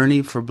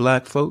journey for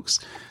Black folks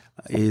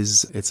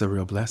it's a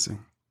real blessing.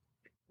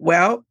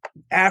 Well,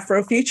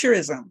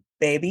 Afrofuturism,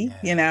 baby,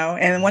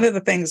 and one of the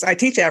things I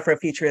teach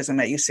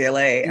Afrofuturism at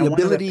UCLA. The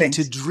ability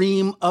to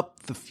dream up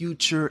the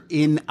future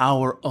in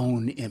our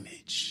own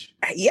image.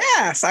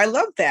 Yes, I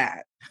love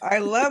that.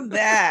 That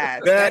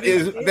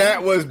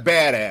was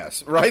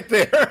badass right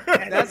there.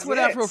 That's what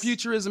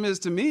Afrofuturism is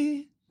to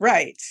me.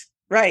 Right.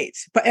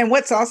 But and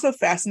what's also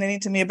fascinating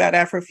to me about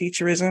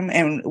Afrofuturism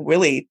and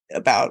really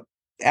about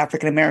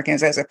African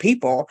Americans as a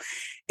people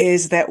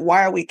is that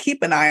while we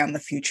keep an eye on the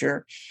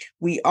future,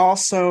 we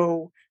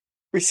also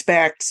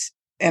respect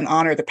and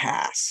honor the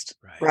past,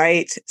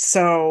 right?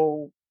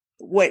 So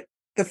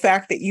the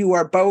fact that you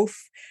are both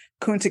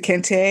Kunta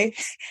Kinte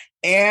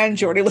and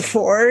Geordie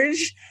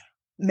LaForge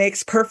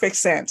makes perfect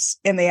sense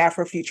in the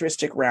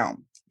Afrofuturistic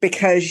realm,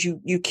 because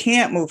you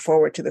can't move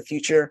forward to the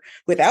future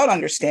without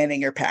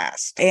understanding your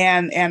past.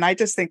 And I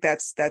just think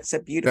that's a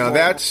beautiful. Now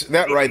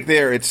that right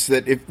there. It's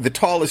that if the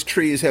tallest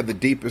trees have the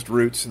deepest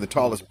roots and the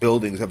tallest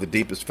buildings have the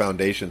deepest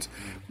foundations.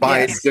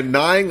 By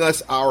denying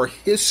us our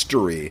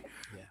history,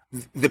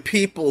 the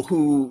people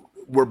who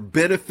were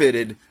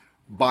benefited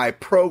by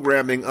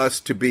programming us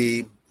to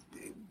be,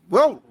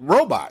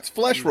 robots,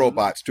 flesh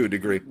robots to a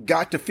degree,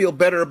 got to feel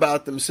better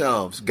about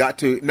themselves, got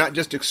to not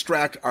just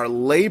extract our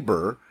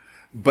labor,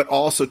 but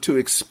also to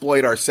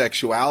exploit our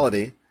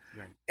sexuality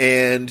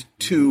and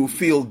to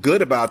feel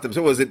good about them.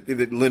 So was it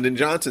that Lyndon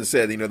Johnson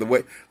said,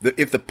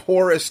 if the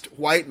poorest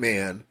white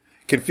man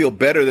can feel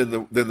better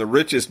than the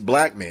richest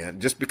Black man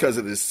just because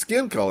of his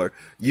skin color,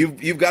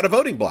 you've got a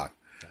voting block.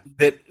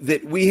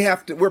 That we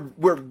have to,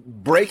 we're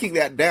breaking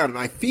that down. And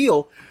I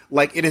feel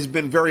like it has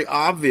been very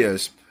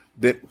obvious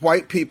that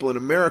white people in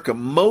America,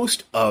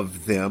 most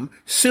of them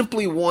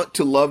simply want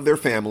to love their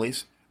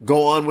families,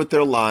 go on with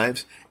their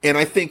lives. And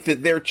I think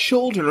that their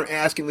children are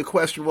asking the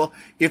question, well,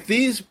 if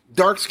these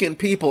dark-skinned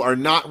people are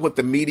not what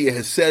the media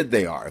has said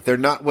they are, if they're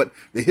not what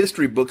the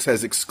history books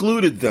has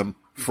excluded them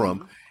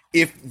from,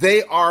 if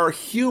they are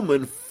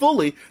human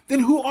fully,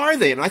 then who are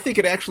they? And I think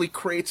it actually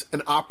creates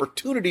an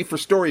opportunity for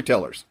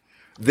storytellers.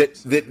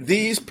 That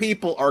these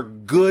people are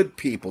good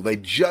people. They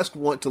just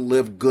want to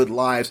live good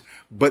lives,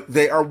 but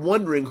they are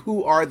wondering,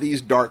 who are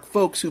these dark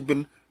folks who've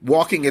been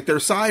walking at their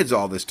sides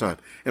all this time?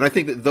 And I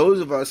think that those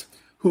of us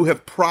who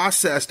have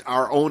processed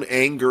our own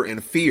anger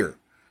and fear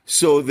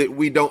so that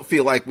we don't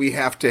feel like we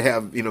have to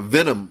have,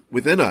 venom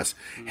within us,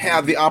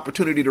 have the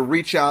opportunity to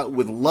reach out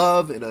with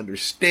love and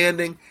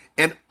understanding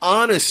and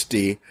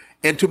honesty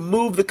and to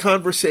move the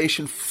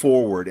conversation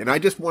forward. And I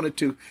just wanted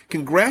to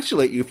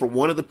congratulate you for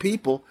one of the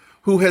people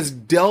who has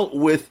dealt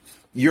with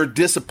your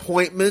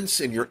disappointments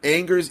and your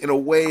angers in a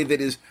way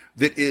that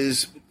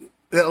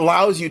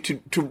allows you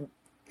to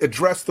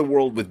address the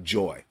world with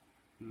joy.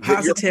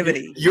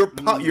 Positivity. Your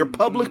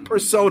public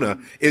persona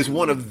is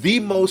one of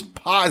the most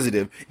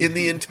positive in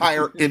the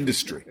entire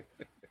industry.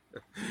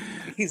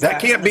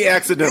 That can't be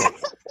accidental.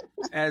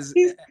 As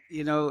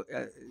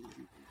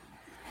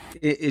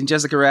in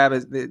Jessica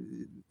Rabbit,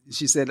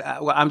 she said,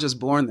 "Well, I'm just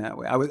born that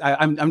way.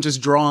 I'm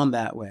just drawn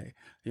that way."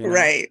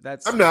 Right.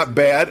 I'm not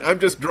bad. I'm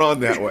just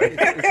drawn that way.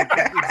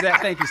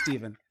 Thank you,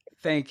 Stephen.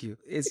 Thank you.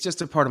 It's just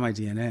a part of my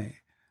DNA.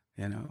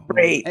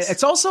 Great.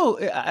 It's also,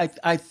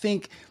 I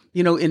think,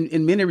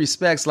 in many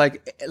respects,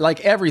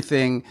 like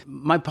everything,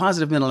 my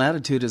positive mental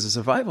attitude is a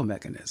survival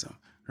mechanism,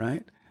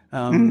 right?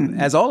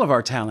 As all of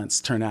our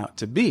talents turn out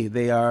to be.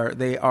 They are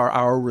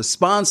our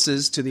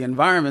responses to the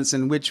environments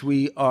in which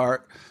we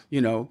are,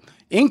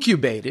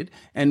 incubated,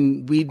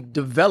 and we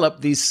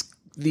develop these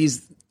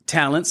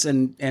talents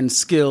and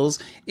skills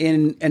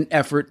in an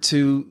effort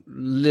to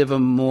live a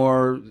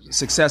more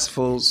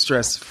successful,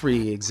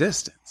 stress-free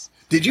existence.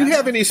 Did you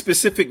have any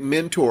specific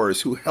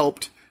mentors who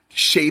helped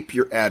shape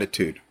your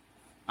attitude?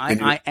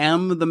 I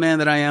am the man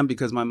that I am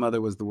because my mother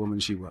was the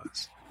woman she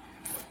was.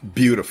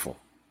 Beautiful.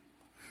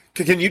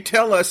 Can you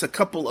tell us a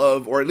couple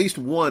of, or at least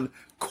one,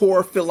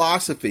 core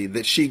philosophy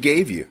that she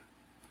gave you?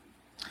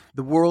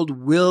 The world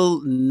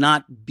will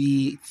not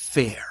be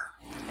fair.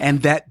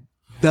 And that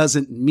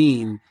doesn't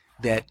mean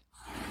that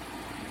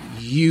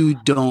you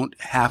don't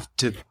have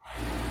to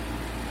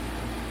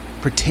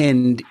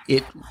pretend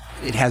it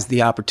has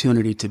the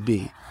opportunity to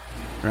be,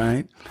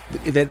 right?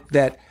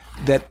 That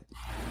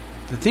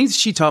the things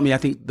she taught me, I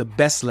think the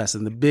best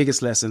lesson, the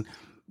biggest lesson,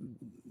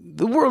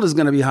 the world is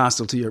going to be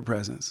hostile to your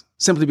presence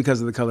simply because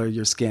of the color of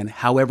your skin.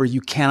 However,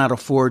 you cannot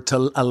afford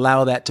to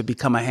allow that to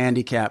become a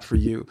handicap for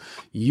you.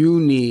 You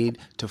need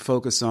to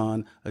focus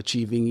on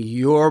achieving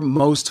your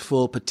most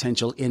full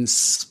potential in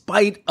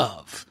spite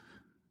of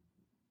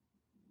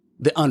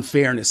the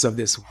unfairness of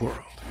this world.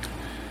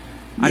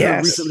 I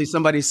heard recently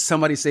somebody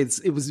say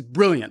it was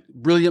brilliant.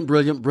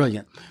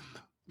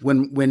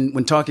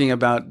 when talking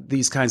about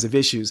these kinds of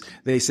issues,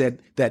 they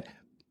said that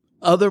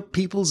other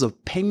people's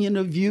opinion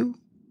of you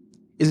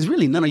is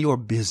really none of your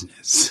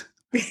business.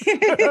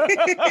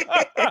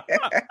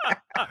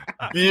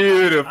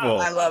 Beautiful.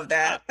 I love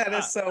that. That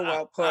is so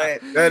well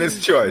put. That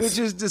is choice. Which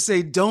is to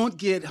say, don't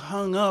get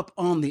hung up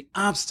on the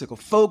obstacle.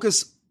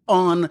 Focus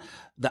on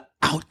the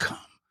outcome.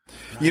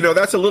 You know,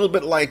 that's a little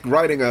bit like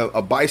riding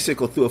a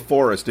bicycle through a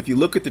forest. If you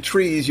look at the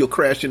trees, you'll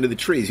crash into the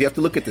trees. You have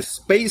to look at the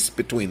space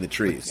between the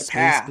trees. The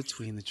space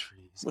between the trees.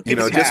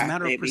 Just a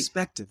matter of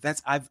perspective.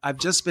 I've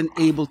just been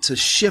able to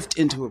shift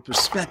into a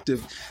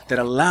perspective that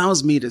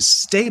allows me to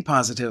stay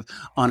positive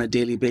on a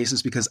daily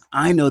basis, because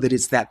I know that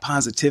it's that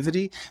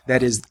positivity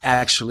that is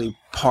actually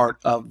part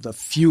of the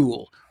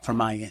fuel for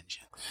my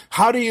engine.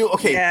 How do you,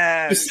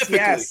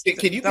 specifically,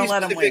 can you be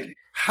specific?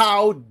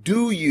 How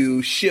do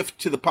you shift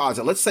to the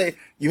positive? Let's say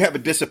you have a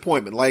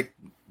disappointment, like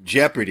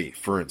Jeopardy,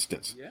 for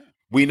instance. Yeah.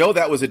 We know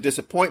that was a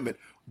disappointment.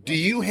 Do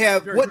you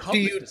have,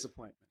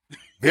 disappointment?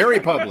 Very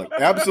public,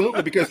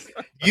 absolutely, because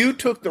you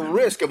took the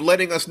risk of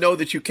letting us know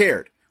that you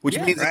cared, which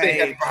means that they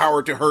had the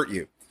power to hurt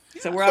you.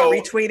 So we're all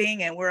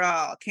retweeting and we're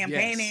all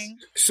campaigning.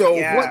 Yes. So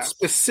what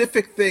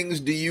specific things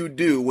do you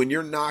do when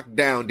you're knocked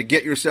down to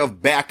get yourself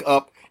back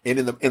up and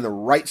in the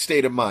right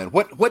state of mind?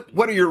 What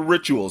are your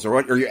rituals, or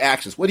what are your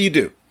actions? What do you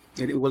do?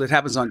 It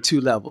happens on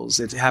two levels.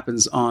 It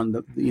happens on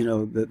the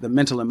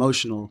mental,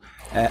 emotional,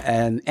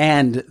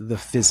 and the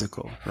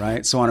physical,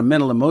 right? So on a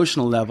mental,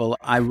 emotional level,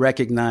 I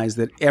recognize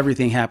that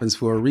everything happens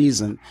for a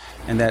reason,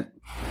 and that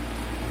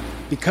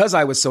because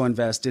I was so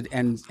invested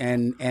and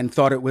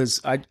thought it was,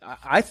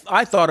 I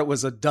thought it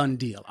was a done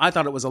deal. I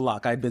thought it was a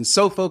lock. I'd been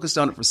so focused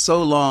on it for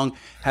so long,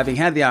 having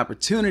had the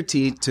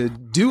opportunity to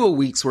do a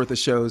week's worth of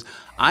shows.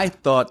 I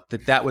thought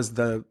that was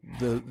the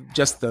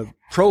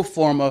pro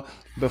forma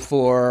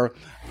before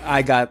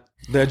I got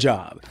the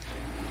job.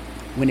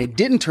 When it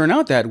didn't turn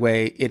out that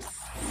way, it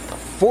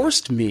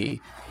forced me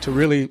to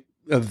really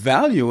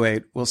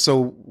evaluate, well,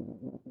 so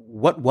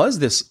what was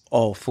this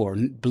all for?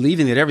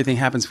 Believing that everything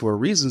happens for a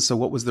reason. So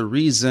what was the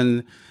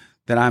reason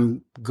that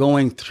I'm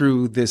going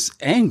through this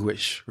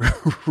anguish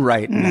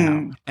right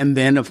now? And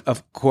then,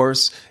 of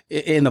course,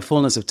 in the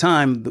fullness of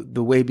time,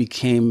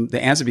 the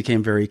answer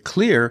became very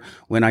clear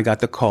when I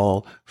got the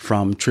call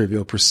from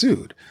Trivial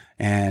Pursuit.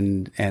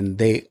 And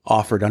they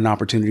offered an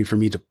opportunity for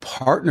me to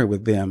partner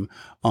with them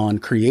on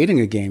creating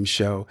a game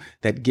show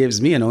that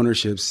gives me an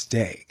ownership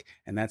stake.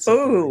 And that's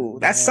so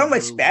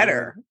much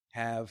better.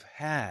 Have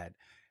had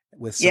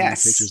with Sony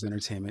Pictures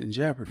Entertainment and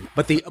Jeopardy.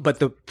 But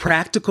the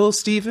practical,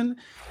 Stephen,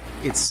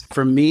 it's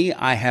for me,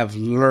 I have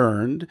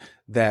learned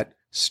that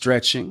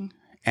stretching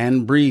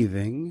and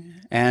breathing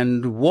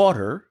and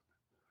water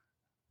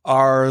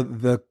are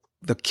the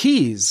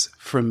keys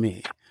for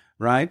me.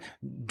 Right?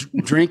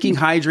 Drinking,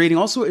 hydrating,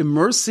 also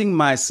immersing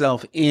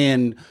myself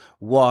in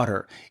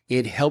water.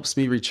 It helps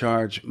me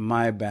recharge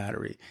my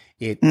battery.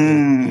 It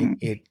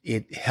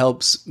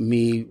helps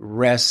me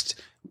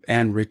rest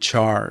and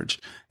recharge.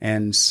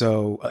 And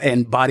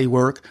body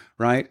work,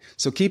 right?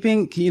 So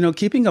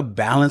keeping a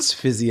balanced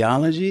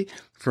physiology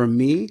for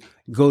me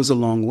goes a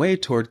long way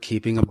toward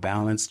keeping a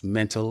balanced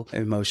mental,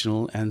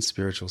 emotional, and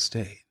spiritual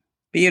state.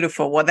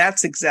 Beautiful. Well,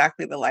 that's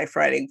exactly the life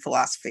writing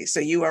philosophy. So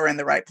you are in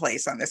the right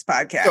place on this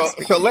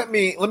podcast. So let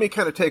me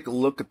kind of take a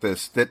look at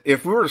this. That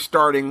if we were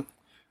starting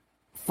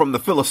from the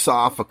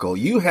philosophical,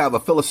 you have a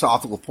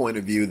philosophical point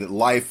of view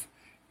that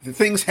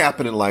things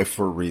happen in life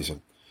for a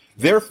reason.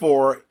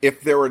 Therefore,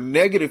 if there are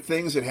negative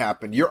things that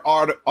happen, you're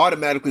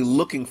automatically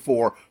looking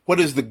for what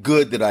is the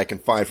good that I can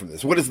find from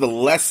this? What is the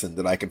lesson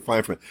that I can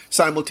find from it?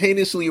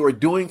 Simultaneously, you are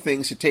doing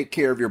things to take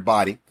care of your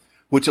body,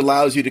 which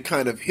allows you to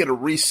kind of hit a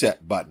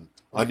reset button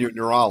on your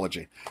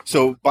neurology.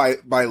 So by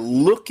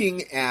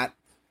looking at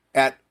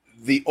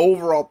the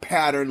overall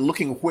pattern,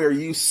 looking where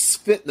you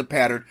fit in the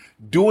pattern,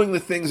 doing the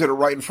things that are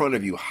right in front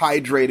of you,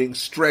 hydrating,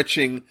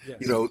 stretching,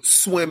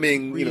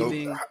 swimming,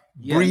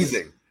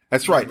 breathing.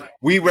 That's right.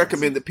 We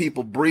recommend that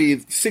people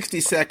breathe 60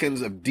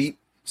 seconds of deep,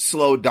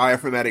 slow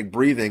diaphragmatic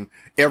breathing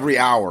every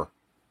hour.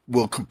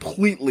 Will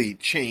completely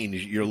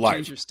change your life.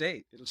 Change your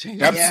state. It'll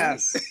change your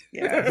state.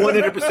 Yes.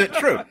 100%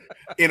 true.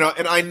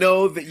 And I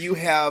know that you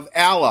have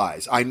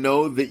allies. I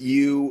know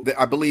that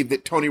I believe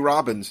that Tony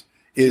Robbins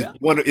is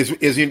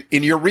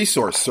in your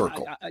resource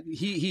circle.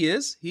 He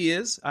is.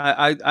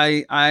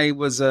 I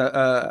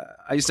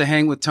used to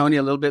hang with Tony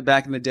a little bit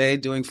back in the day,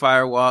 doing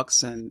fire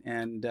walks and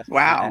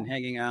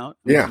hanging out.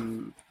 Yeah.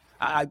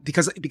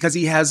 Because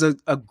he has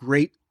a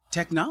great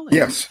technology.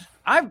 Yes.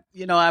 I've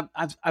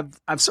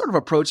sort of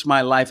approached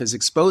my life as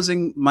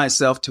exposing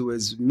myself to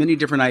as many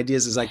different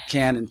ideas as I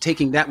can, and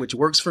taking that which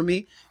works for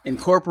me,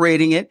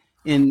 incorporating it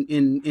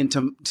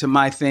into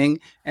my thing,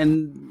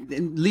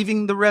 and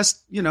leaving the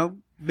rest,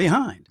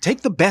 behind.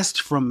 Take the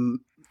best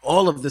from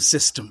all of the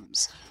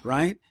systems,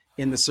 right?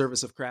 In the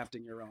service of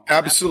crafting your own.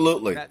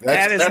 Absolutely.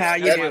 That is how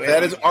you do it.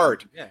 That is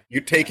art. Yeah. You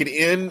take it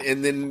in,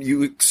 and then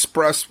you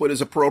express what is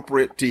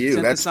appropriate to you.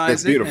 Synthesize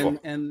that's beautiful.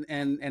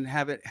 And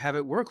have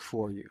it work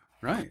for you.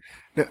 Right.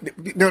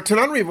 Now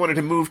Tananarive wanted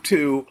to move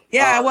to...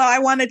 well, I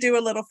want to do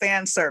a little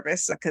fan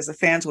service because the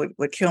fans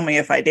would kill me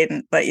if I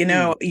didn't. But,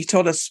 you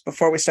told us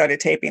before we started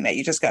taping that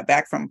you just got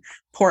back from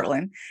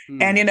Portland.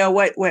 And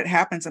what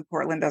happens in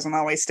Portland doesn't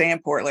always stay in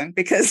Portland,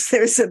 because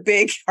there's a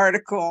big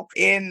article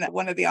in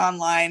one of the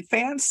online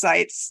fan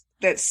sites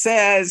that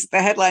says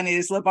the headline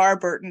is LeVar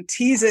Burton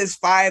teases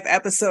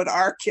 5-episode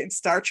arc in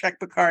Star Trek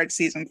Picard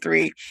season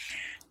 3.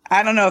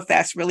 I don't know if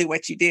that's really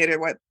what you did or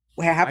what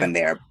happened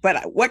there,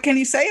 but what can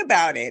you say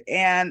about it?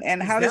 And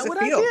how does it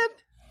feel?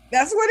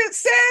 That's what it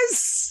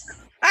says.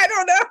 I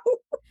don't know.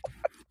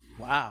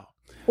 Wow.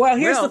 Well,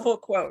 here's the full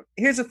quote.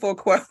 Here's a full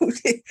quote.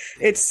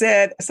 It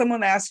said,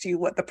 someone asked you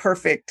what the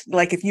perfect,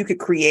 like if you could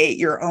create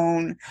your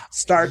own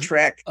Star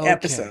Trek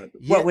episode,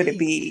 what would it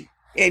be?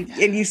 And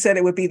you said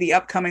it would be the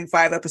upcoming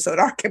 5-episode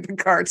arc in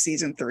Picard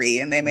season 3,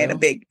 and they made a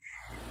big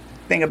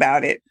thing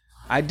about it.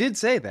 I did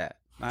say that.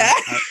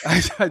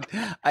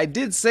 I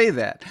did say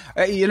that.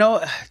 You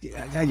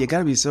got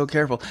to be so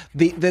careful.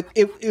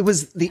 It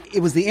was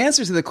the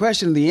answer to the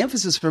question. The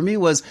emphasis for me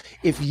was,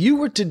 if you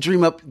were to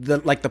dream up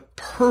the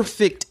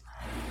perfect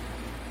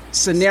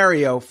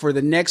scenario for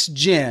the next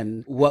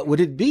gen, what would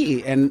it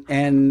be?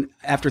 And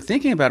after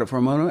thinking about it for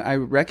a moment, I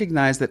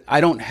recognized that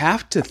I don't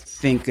have to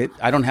think it.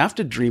 I don't have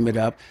to dream it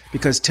up,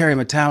 because Terry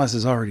Matalas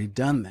has already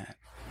done that.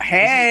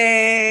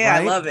 Hey,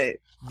 right? I love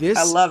it.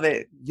 I love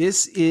it.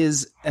 This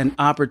is an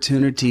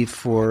opportunity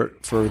for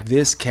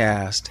this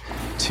cast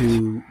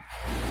to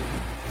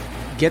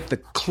get the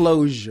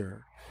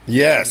closure.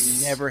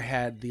 Yes. We never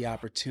had the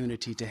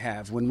opportunity to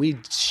have. When we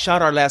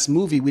shot our last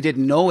movie, we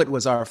didn't know it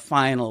was our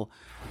final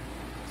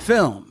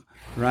film,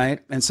 right?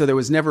 And so there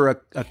was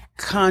never a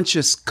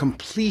conscious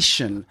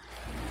completion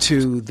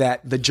to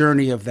the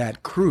journey of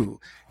that crew.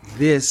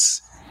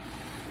 This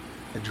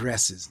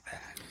addresses that.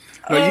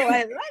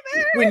 I love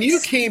it. When you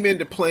came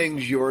into playing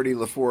Geordi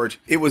LaForge,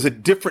 it was a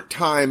different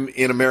time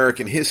in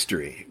American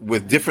history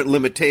with different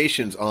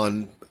limitations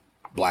on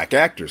black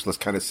actors, let's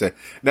kind of say.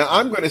 Now,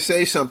 I'm going to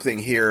say something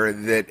here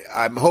that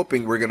I'm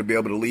hoping we're going to be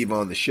able to leave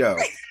on the show.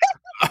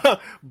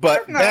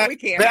 But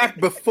back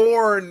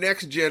before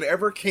Next Gen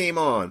ever came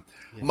on,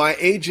 my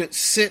agent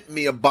sent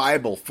me a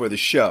Bible for the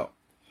show.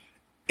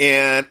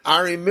 And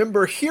I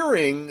remember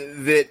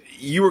hearing that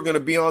you were going to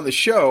be on the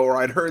show, or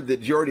I'd heard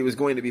that Geordi was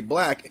going to be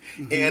black.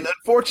 Mm-hmm. And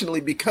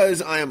unfortunately,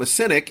 because I am a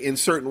cynic in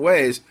certain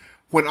ways,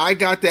 when I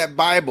got that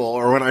Bible,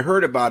 or when I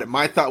heard about it,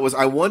 my thought was,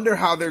 I wonder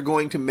how they're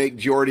going to make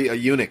Geordi a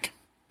eunuch.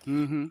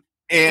 Mm-hmm.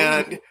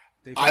 And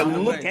I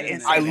looked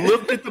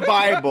at the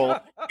Bible,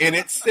 and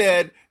it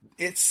said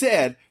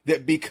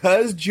that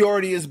because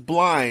Geordi is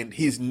blind,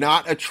 he's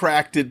not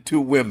attracted to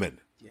women.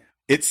 Yeah.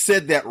 It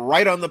said that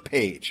right on the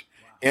page.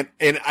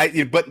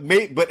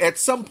 But at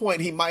some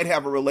point he might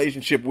have a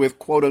relationship with,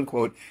 quote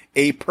unquote,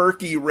 a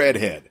perky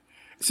redhead.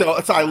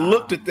 So I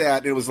looked at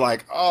that and it was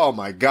like, oh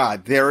my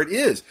God, there it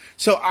is.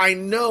 So I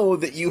know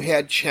that you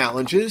had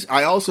challenges.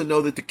 I also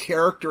know that the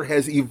character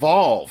has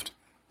evolved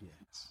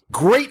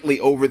greatly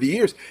over the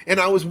years. And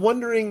I was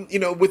wondering,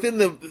 within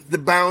the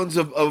bounds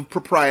of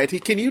propriety,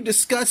 can you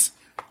discuss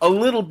a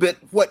little bit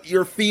what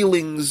your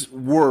feelings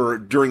were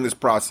during this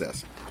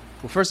process?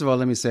 Well, first of all,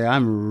 let me say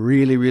I'm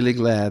really, really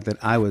glad that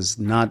I was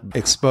not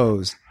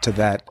exposed to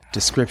that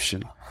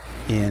description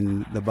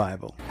in the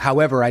Bible.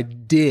 However, I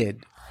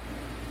did.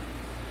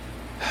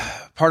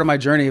 Part of my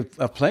journey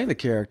of playing the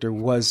character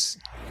was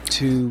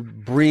to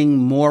bring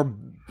more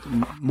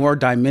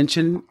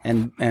dimension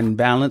and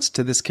balance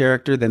to this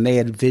character than they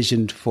had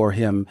visioned for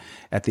him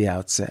at the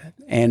outset.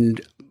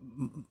 And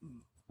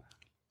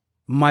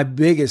my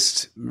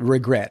biggest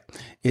regret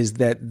is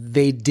that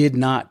they did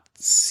not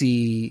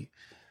see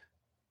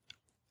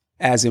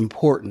as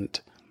important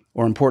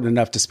or important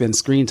enough to spend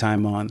screen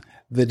time on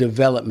the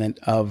development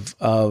of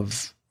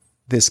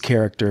this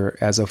character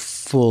as a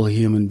full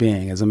human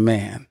being, as a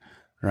man,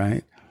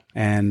 right?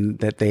 And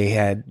that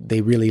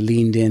they really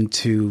leaned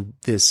into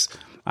this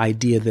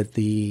idea that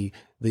the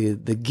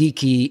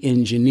geeky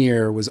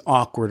engineer was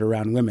awkward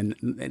around women.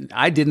 And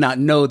I did not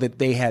know that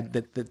they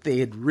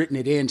had written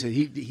it into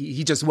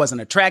he just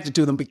wasn't attracted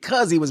to them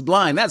because he was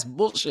blind. That's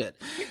bullshit.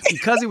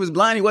 Because he was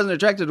blind, he wasn't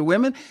attracted to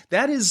women.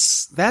 That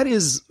is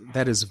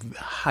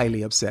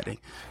highly upsetting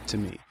to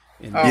me.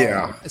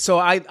 Yeah. So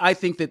I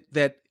think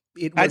that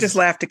it was, I just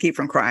laughed to keep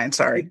from crying.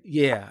 Sorry.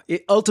 Yeah.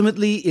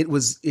 Ultimately, it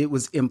was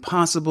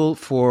impossible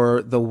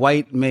for the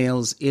white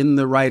males in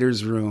the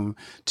writer's room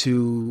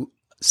to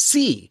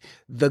see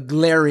the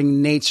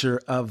glaring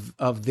nature of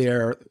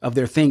their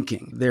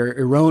thinking, their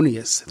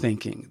erroneous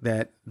thinking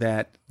that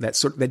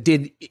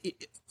did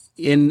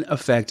in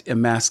effect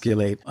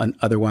emasculate an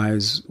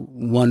otherwise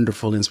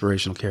wonderful,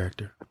 inspirational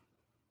character.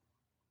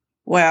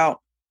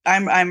 Well,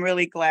 I'm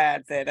really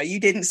glad that you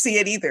didn't see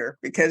it either,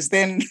 because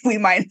then we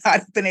might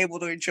not have been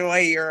able to enjoy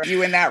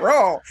you in that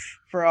role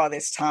for all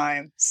this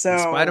time. So in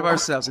spite of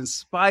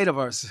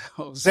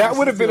ourselves, that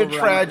would have been a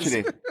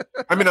tragedy.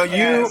 I mean,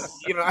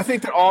 I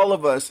think that all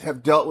of us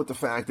have dealt with the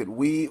fact that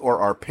we or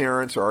our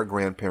parents or our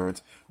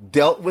grandparents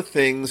dealt with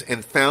things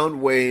and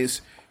found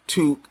ways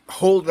to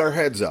hold our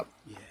heads up.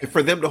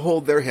 for them to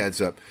hold their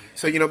heads up.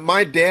 So,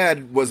 my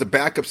dad was a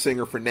backup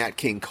singer for Nat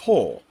King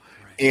Cole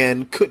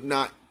and could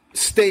not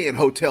stay in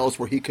hotels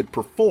where he could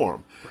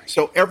perform.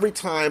 So every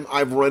time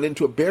I've run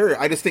into a barrier,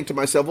 I just think to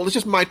myself, well, it's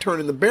just my turn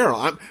in the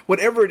barrel.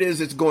 Whatever it is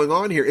that's going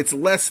on here, it's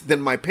less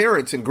than my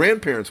parents and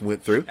grandparents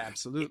went through.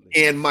 Absolutely.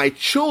 And my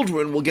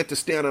children will get to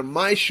stand on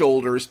my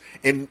shoulders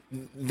and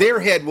their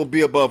head will be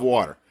above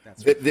water.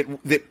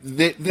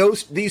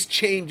 These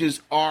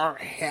changes are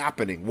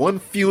happening, one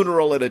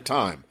funeral at a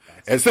time.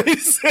 As they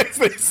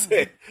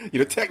say,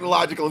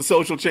 technological and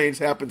social change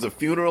happens a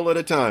funeral at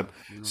a time.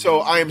 So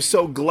I am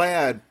so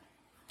glad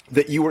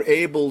that you were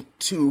able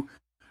to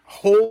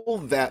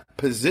hold that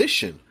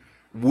position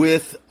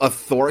with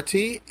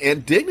authority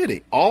and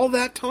dignity all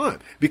that time.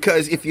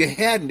 Because if you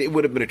hadn't, it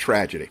would have been a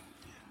tragedy.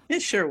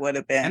 It sure would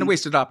have been. And a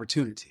wasted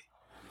opportunity.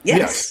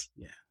 Yes.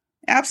 Yeah.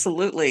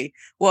 Absolutely.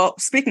 Well,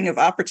 speaking of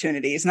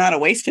opportunities, not a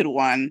wasted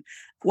one.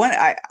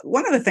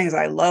 One of the things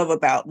I love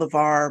about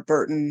LeVar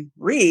Burton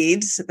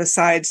Reads,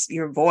 besides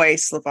your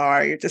voice,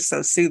 LeVar, you're just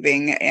so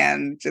soothing,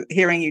 and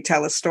hearing you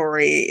tell a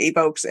story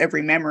evokes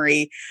every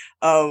memory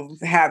of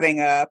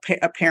having a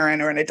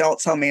parent or an adult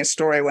tell me a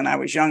story when I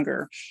was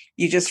younger.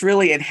 You just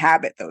really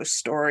inhabit those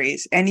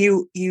stories, and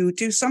you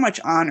do so much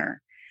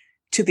honor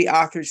to the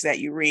authors that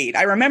you read.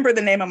 I remember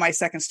the name of my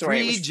second story.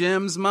 Free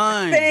Jim's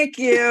Mind. Thank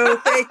you.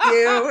 Thank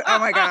you. Oh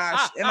my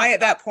gosh. Am I at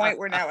that point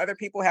where now other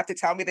people have to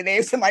tell me the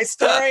names of my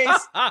stories?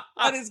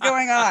 What is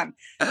going on?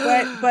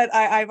 But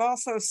I've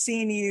also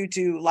seen you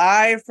do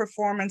live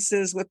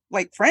performances with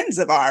like friends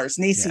of ours,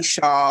 Niecy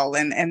Shaw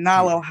and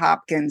Nalo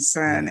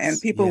Hopkinson, and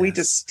people we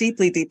just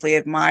deeply, deeply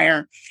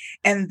admire.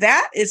 And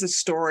that is a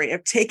story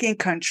of taking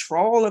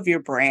control of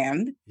your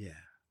brand. Yeah.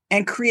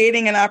 And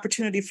creating an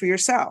opportunity for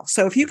yourself.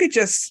 So if you could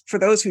just, for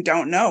those who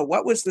don't know,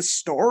 what was the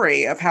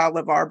story of how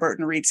LeVar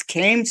Burton Reads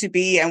came to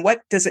be, and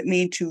what does it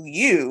mean to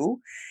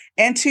you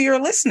and to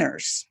your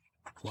listeners?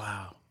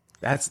 Wow.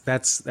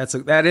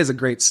 That is a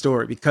great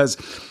story, because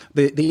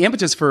the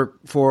impetus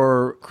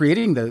for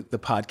creating the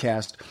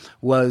podcast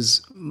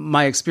was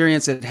my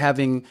experience at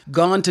having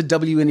gone to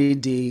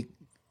WNED,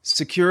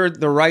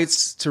 secured the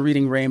rights to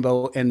Reading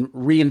Rainbow, and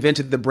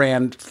reinvented the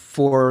brand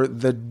for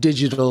the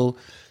digital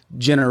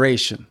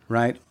generation,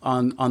 right,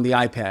 on the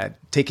iPad,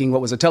 taking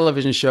what was a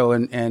television show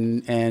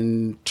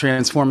and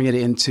transforming it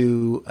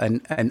into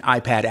an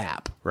iPad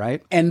app,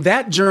 right? And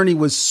that journey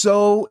was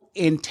so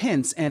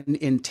intense and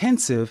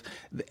intensive,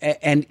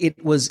 and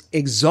it was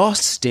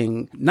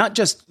exhausting, not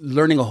just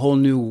learning a whole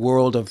new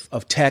world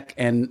of tech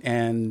and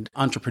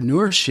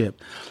entrepreneurship,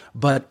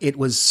 but it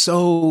was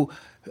so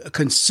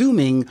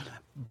consuming,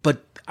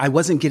 but I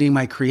wasn't getting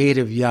my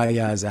creative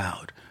yayas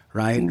out.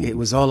 Right. It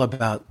was all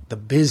about the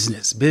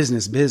business,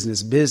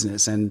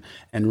 and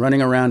running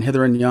around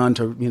hither and yon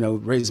to,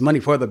 raise money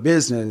for the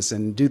business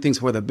and do things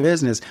for the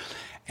business.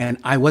 And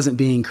I wasn't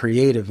being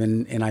creative,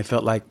 and I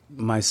felt like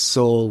my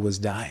soul was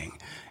dying.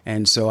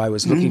 And so I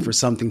was looking for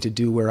something to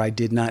do where I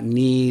did not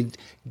need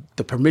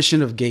the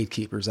permission of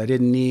gatekeepers. I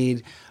didn't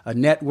need a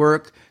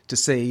network to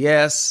say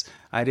yes.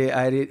 I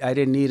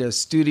didn't need a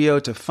studio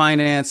to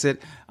finance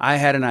it. I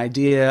had an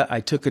idea. I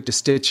took it to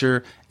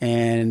Stitcher,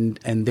 and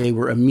they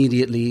were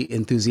immediately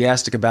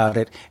enthusiastic about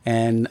it.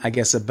 And I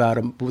guess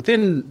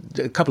within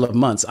a couple of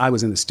months, I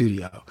was in the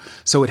studio.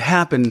 So it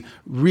happened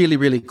really,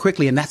 really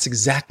quickly, and that's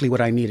exactly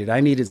what I needed. I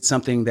needed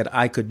something that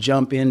I could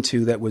jump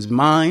into that was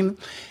mine,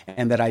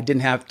 and that I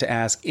didn't have to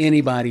ask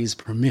anybody's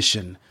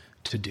permission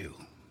to do.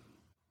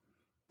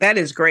 That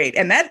is great.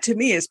 And that, to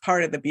me, is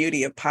part of the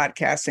beauty of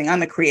podcasting on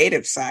the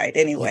creative side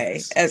anyway.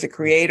 Yes. As a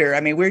creator, I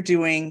mean, we're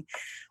doing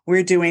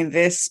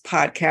this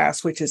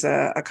podcast, which is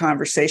a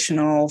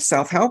conversational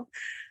self-help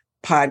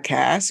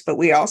podcast, but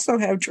we also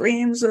have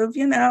dreams of,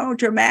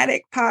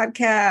 dramatic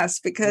podcasts,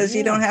 because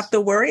you don't have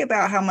to worry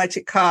about how much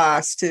it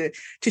costs to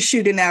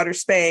shoot in outer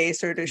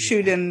space, or to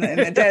shoot in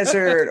the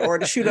desert, or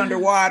to shoot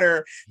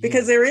underwater,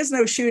 because there is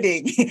no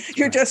shooting.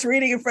 You're just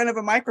reading in front of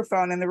a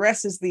microphone, and the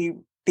rest is the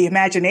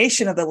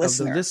imagination of the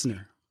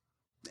listener.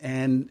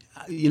 And,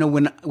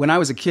 when I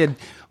was a kid,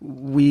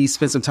 we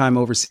spent some time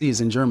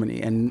overseas in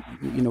Germany, and,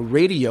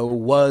 radio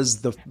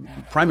was the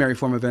primary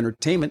form of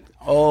entertainment.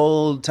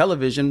 All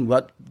television,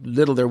 what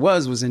little there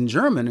was in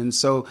German. And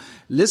so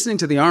listening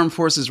to the Armed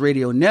Forces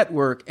Radio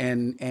Network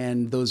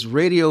and those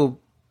radio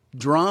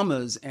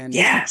dramas, and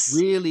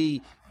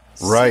really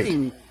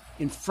sitting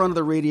in front of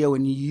the radio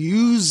and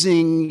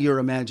using your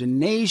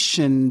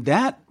imagination,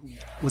 that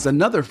was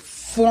another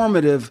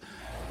formative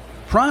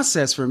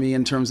process for me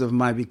in terms of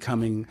my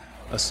becoming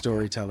a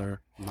storyteller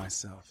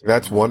myself.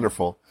 That's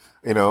wonderful.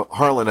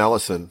 Harlan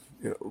Ellison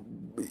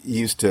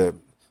used to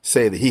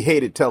say that he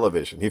hated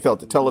television. He felt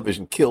that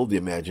television killed the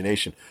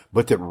imagination,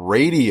 but that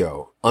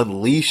radio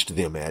unleashed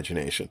the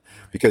imagination,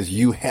 because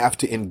you have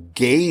to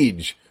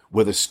engage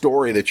with a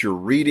story that you're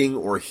reading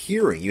or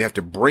hearing. You have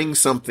to bring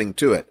something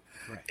to it.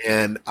 Right.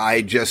 And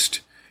I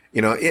just,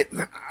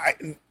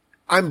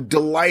 I'm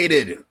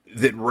delighted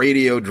that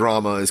radio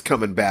drama is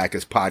coming back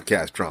as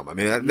podcast drama. I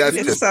mean, that's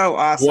just so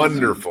awesome.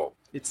 Wonderful.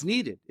 It's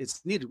needed.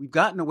 We've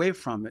gotten away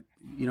from it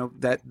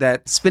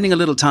that spending a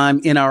little time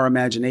in our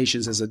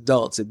imaginations as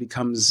adults, it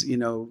becomes,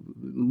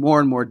 more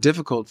and more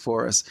difficult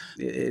for us.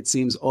 It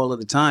seems all of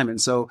the time.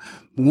 And so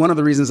one of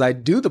the reasons I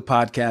do the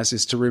podcast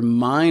is to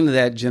remind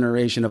that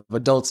generation of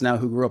adults now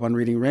who grew up on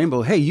Reading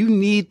Rainbow, hey, you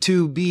need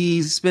to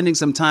be spending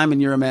some time in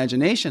your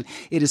imagination.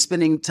 It is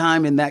spending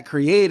time in that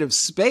creative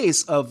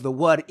space of the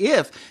what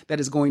if that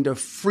is going to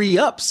free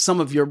up some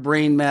of your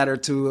brain matter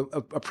to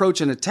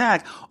approach and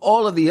attack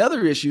all of the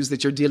other issues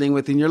that you're dealing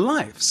with in your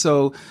life.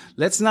 So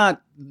let's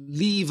not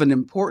leave an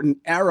important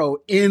arrow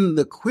in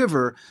the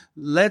quiver.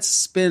 Let's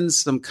spend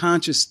some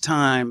conscious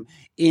time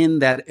in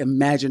that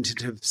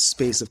imaginative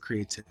space of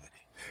creativity.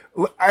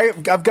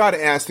 I've got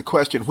to ask the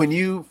question: when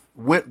you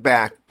went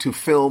back to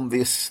film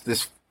this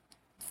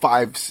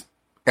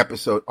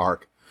 5-episode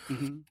arc,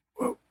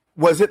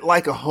 was it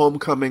like a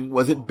homecoming?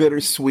 Was it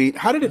bittersweet?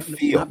 How did it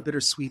feel? Not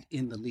bittersweet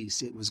in the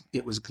least. It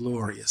was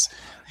glorious,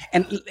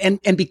 and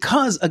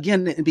because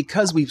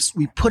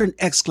we put an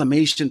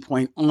exclamation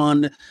point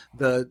on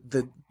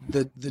the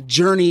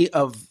journey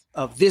of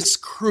this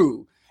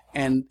crew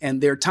and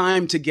their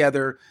time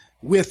together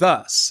with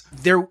us.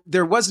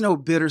 There was no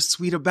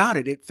bittersweet about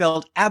it. It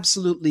felt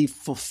absolutely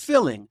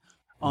fulfilling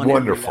on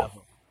every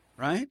level,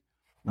 right?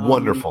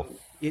 Wonderful.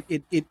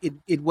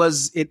 It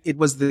was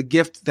the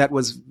gift that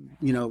was,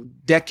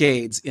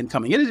 decades in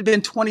coming. It had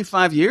been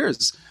 25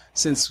 years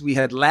since we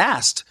had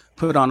last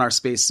put on our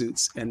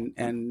spacesuits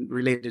and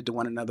related to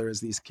one another as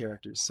these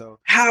characters. So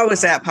how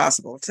is that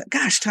possible?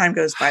 Gosh, time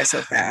goes by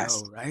so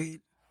fast. I know,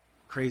 right?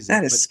 Crazy.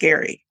 That is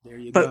scary. There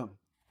you go.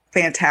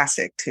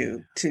 Fantastic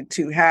to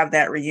have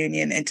that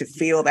reunion and to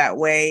feel that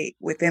way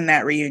within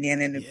that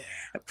reunion and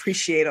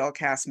appreciate all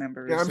cast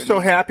members. Yeah, I'm so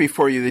happy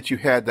for you that you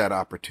had that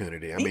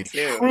opportunity. I mean,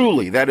 too.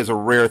 Truly, that is a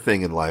rare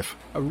thing in life.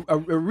 A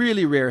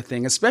really rare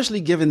thing, especially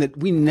given that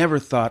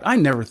I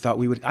never thought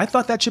we would. I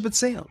thought that ship had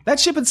sailed. That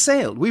ship had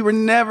sailed. We were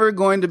never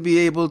going to be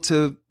able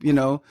to,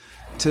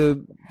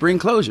 to bring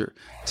closure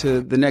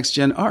to the Next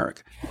Gen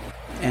arc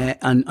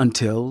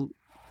until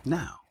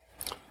now.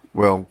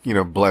 Well,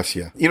 bless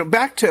you.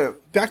 Back to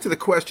the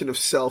question of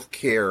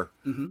self-care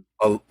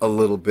a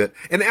little bit.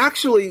 And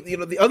actually,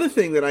 the other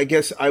thing that I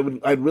guess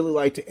I'd really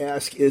like to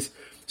ask is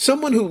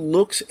someone who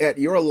looks at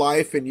your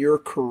life and your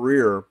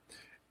career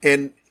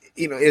and,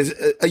 is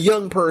a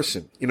young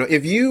person,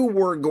 if you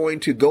were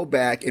going to go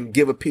back and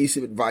give a piece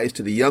of advice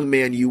to the young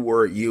man you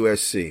were at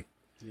USC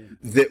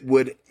that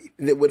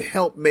would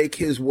help make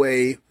his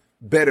way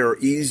better,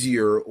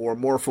 easier, or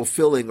more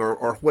fulfilling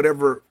or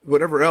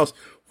whatever else,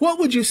 what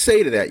would you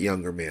say to that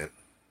younger man?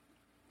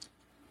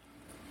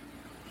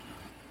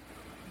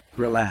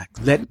 Relax.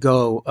 Let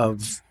go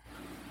of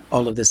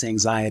all of this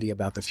anxiety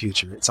about the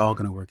future. It's all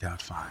going to work out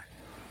fine.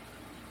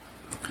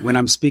 When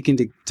I'm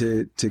speaking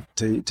to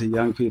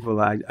young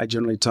people, I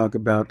generally talk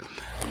about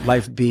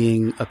life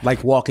being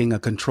like walking a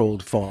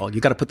controlled fall.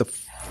 You got to put the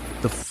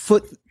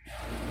foot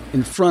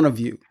in front of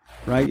you,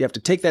 right? You have to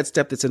take that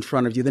step that's in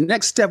front of you. The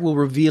next step will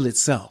reveal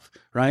itself,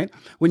 right?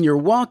 When you're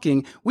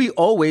walking, we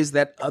always,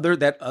 that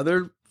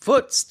other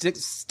foot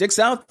sticks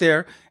out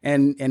there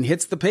and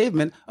hits the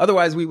pavement.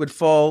 Otherwise, we would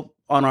fall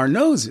on our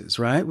noses,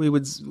 right?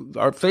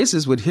 Our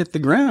faces would hit the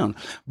ground.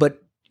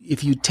 But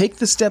if you take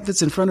the step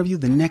that's in front of you,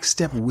 the next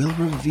step will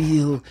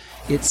reveal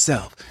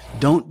itself.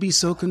 Don't be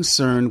so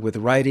concerned with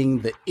writing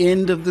the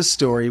end of the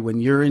story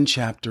when you're in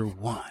chapter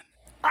 1.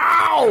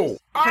 Ow!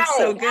 That's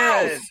so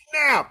good. Ow,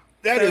 snap!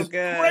 That is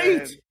good.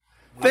 Great.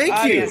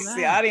 Thank you.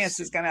 The audience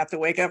is going to have to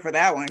wake up for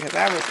that one because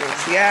that was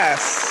just,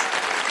 yes.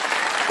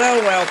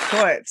 So well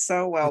put.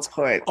 So well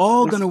put.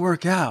 All going to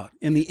work out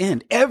in the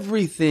end.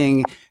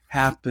 Everything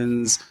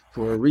happens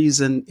for a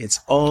reason. It's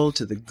all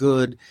to the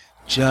good.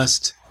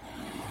 Just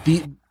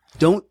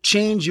don't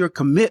change your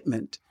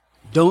commitment.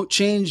 Don't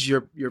change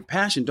your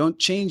passion. Don't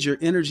change your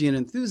energy and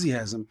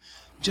enthusiasm.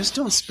 Just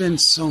don't spend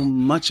so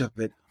much of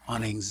it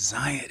on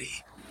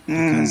anxiety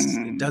because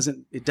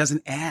it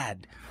doesn't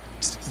add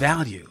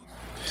value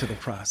to the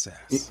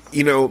process.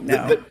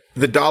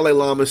 The Dalai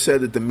Lama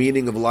said that the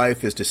meaning of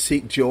life is to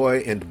seek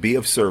joy and be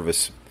of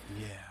service.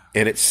 Yeah.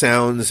 And it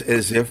sounds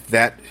as if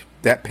that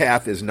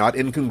path is not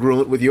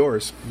incongruent with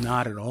yours.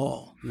 Not at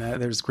all.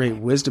 There's great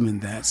wisdom in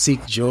that.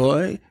 Seek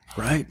joy,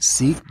 right?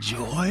 Seek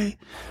joy.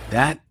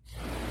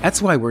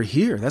 That's why we're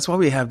here. That's why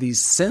we have these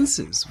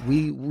senses.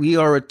 We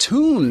are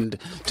attuned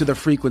to the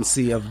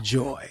frequency of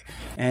joy.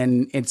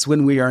 And it's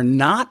when we are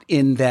not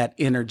in that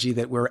energy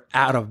that we're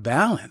out of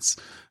balance,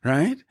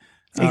 right?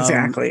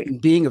 Exactly.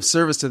 Being of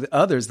service to the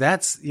others.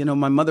 That's,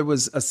 my mother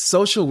was a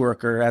social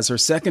worker as her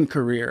second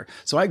career.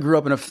 So I grew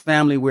up in a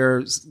family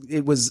where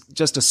it was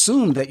just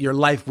assumed that your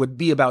life would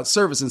be about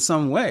service in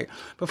some way.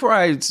 Before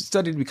I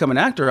studied to become an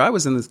actor, I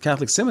was in the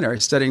Catholic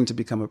seminary studying to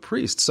become a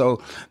priest.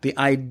 So the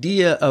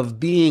idea of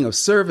being of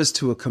service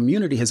to a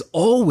community has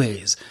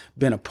always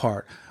been a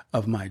part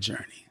of my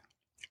journey.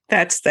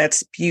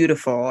 That's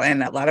beautiful.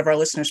 And a lot of our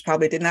listeners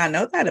probably did not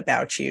know that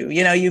about you.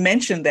 You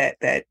mentioned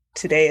that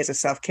today is a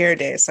self-care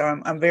day. So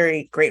I'm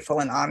very grateful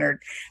and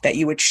honored that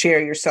you would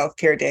share your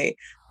self-care day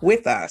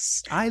with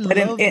us. I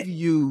love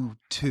you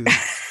too.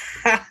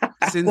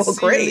 Well,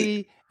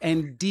 sincerely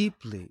and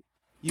deeply.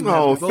 You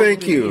Oh, have both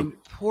thank been you.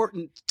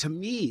 important to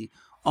me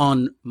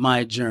on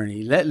my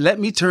journey. Let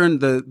me turn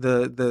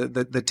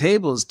the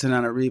tables to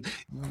Nana Reeve.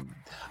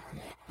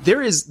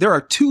 There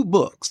are two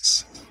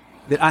books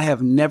that I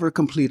have never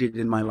completed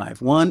in my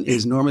life. One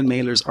is Norman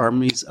Mailer's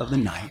Armies of the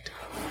Night,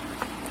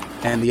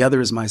 and the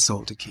other is My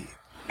Soul to Keep.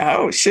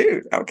 Oh,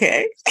 shoot.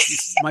 Okay.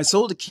 My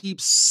Soul to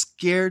Keep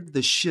scared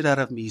the shit out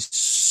of me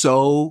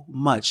so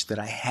much that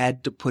I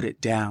had to put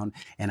it down,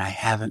 and I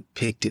haven't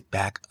picked it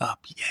back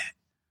up yet.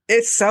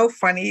 It's so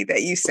funny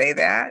that you say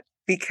that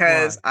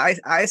because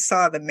I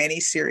saw the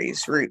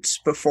miniseries Roots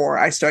before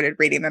I started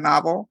reading the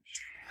novel.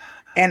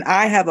 And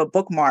I have a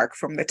bookmark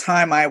from the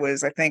time I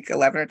was, I think,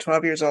 11 or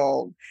 12 years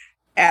old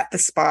at the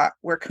spot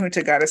where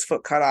Kunta got his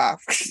foot cut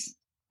off.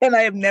 And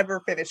I have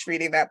never finished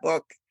reading that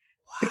book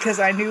because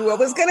I knew what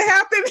was going to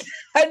happen.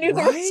 I knew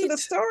the rest of the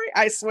story.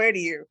 I swear to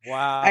you.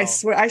 Wow. I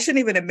swear. I shouldn't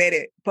even admit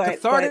it.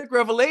 But cathartic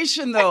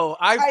revelation, though.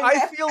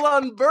 I feel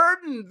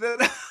unburdened.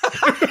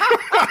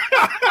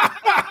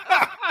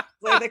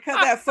 When they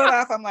cut that foot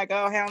off, I'm like,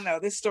 oh, hell no,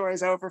 this story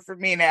is over for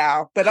me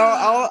now. But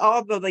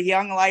all the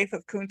young life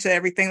of Kunta,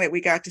 everything that we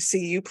got to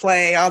see you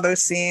play, all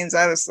those scenes,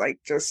 I was like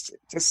just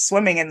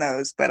swimming in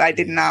those. But I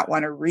did not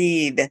want to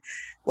read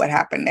what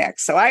happened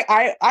next. So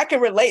I can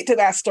relate to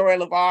that story,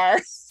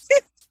 LeVar.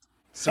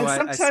 So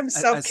and sometimes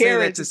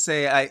self-care I say that to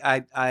say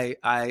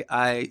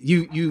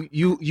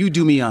you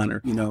do me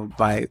honor,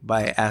 by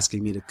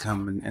asking me to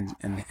come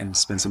and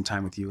spend some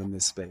time with you in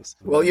this space.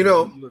 Well, you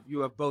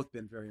have both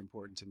been very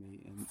important to me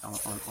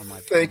on my.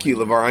 Thank you,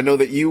 LeVar. I know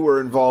that you were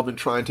involved in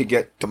trying to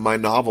get to my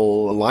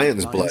novel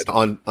Lion's Blood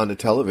on the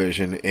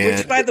television. And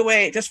which, by the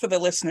way, just for the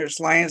listeners,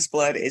 Lion's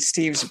Blood is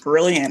Steve's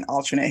brilliant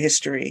alternate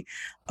history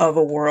of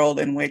a world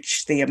in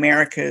which the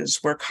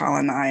Americas were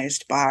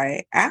colonized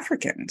by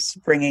Africans,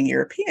 bringing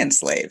European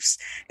slaves.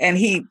 And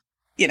he,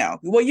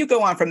 you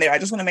go on from there. I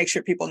just want to make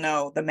sure people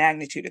know the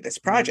magnitude of this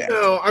project.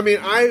 No, I mean,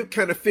 I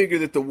kind of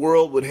figured that the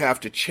world would have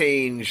to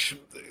change,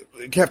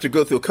 have to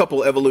go through a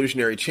couple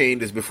evolutionary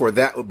changes before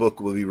that book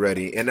will be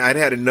ready. And I'd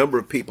had a number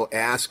of people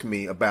ask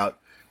me about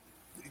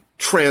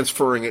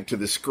transferring it to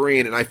the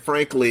screen, and I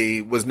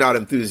frankly was not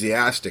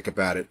enthusiastic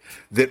about it.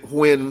 That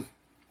when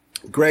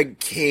Greg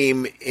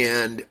came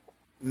and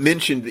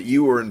mentioned that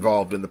you were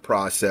involved in the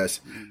process,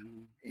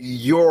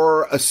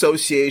 your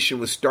association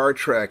with Star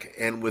Trek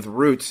and with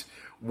Roots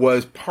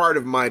was part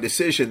of my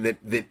decision that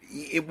I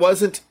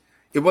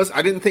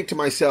didn't think to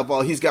myself,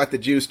 well, he's got the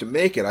juice to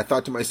make it. I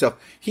thought to myself,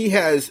 he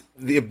has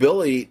the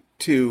ability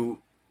to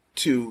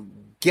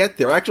get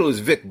there. Actually, it was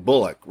Vic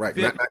Bullock, right?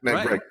 Vic, not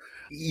right. Greg.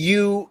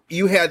 You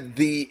had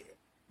the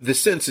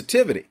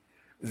sensitivity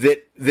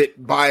that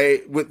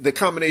with the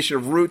combination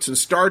of Roots and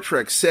Star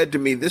Trek said to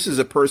me, this is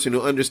a person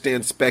who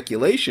understands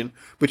speculation,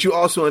 but you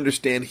also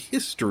understand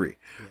history,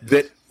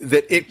 that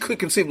it could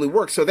conceivably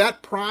work. So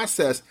that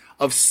process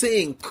of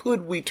saying,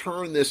 could we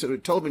turn this into a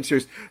television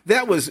series,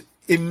 that was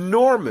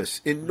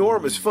enormous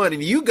fun.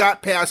 And you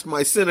got past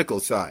my cynical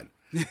side.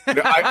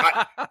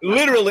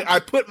 I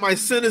put my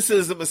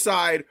cynicism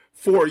aside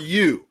for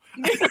you.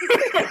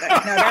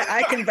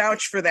 I can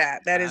vouch for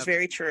that. That is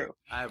very true.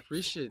 I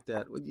appreciate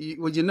that.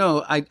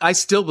 I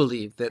still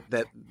believe that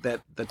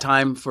the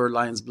time for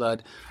Lion's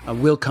Blood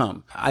will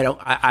come.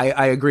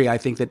 I agree. I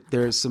think that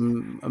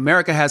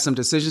America has some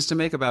decisions to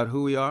make about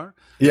who we are.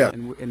 Yeah.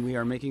 And we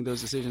are making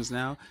those decisions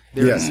now.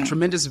 There is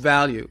tremendous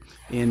value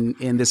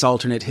in this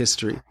alternate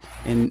history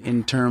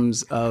in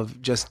terms of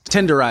just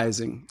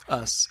tenderizing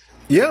us.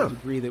 Yeah. To the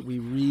degree that we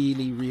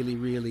really, really,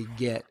 really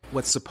get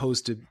what's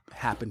supposed to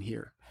happen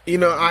here.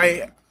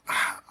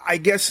 I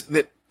guess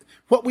that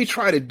what we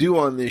try to do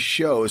on this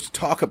show is to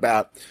talk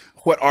about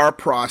what our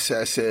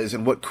process is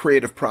and what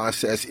creative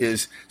process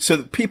is so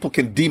that people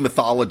can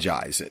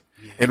demythologize it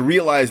and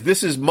realize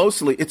this is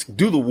mostly, it's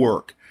do the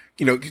work.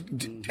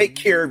 Take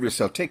care of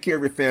yourself, take care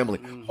of your family,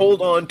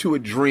 hold on to a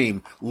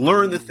dream,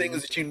 learn the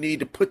things that you need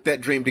to put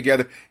that dream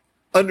together,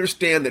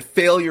 understand that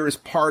failure is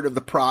part of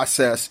the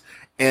process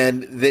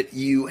and that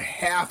you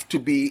have to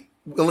be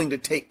willing to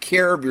take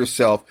care of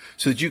yourself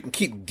so that you can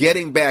keep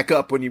getting back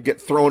up when you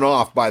get thrown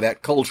off by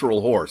that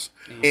cultural horse.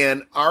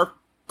 And our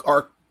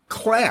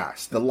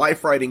class, the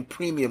Life Writing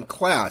Premium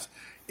class,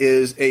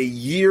 is a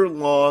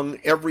year-long,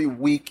 every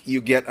week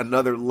you get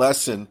another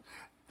lesson.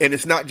 And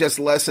it's not just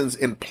lessons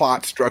in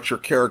plot, structure,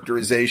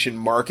 characterization,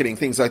 marketing,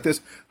 things like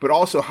this, but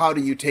also how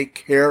do you take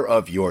care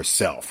of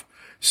yourself.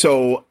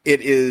 So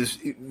it is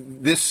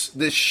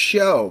this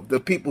show, the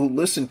people who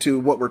listen to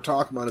what we're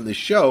talking about in this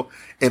show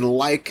and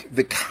like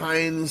the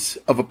kinds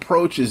of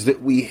approaches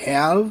that we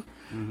have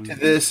to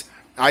this,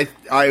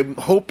 I'm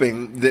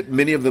hoping that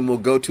many of them will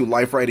go to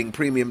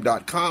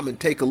lifewritingpremium.com and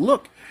take a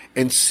look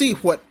and see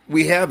what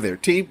we have there.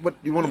 T,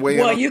 what do you want to weigh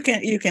in on? Well, you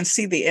can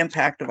see the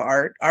impact of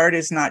art. Art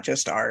is not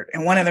just art.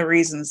 And one of the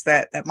reasons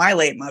that my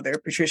late mother,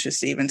 Patricia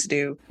Stevens,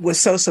 was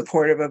so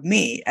supportive of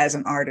me as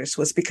an artist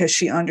was because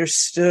she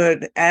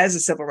understood as a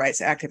civil rights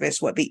activist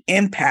what the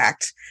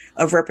impact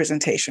of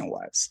representation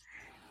was.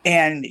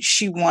 And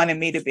she wanted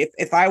me to be,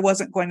 if I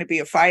wasn't going to be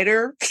a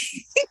fighter,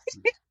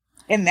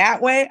 in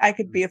that way, I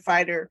could be a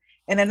fighter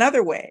in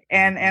another way.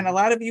 And a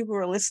lot of you who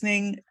are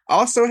listening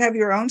also have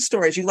your own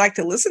stories. You like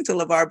to listen to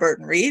LeVar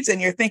Burton reads,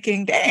 and you're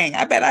thinking, dang,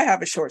 I bet I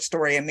have a short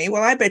story in me.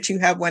 Well, I bet you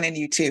have one in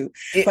you too.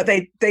 But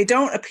they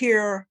don't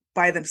appear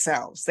by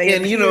themselves.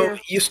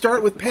 You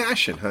start with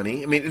passion,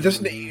 honey. I mean, it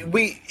doesn't.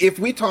 If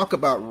we talk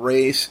about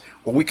race,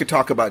 or we could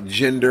talk about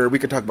gender, we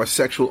could talk about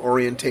sexual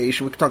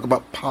orientation, we could talk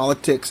about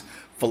politics,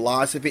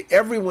 philosophy.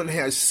 Everyone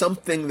has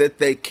something that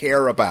they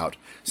care about,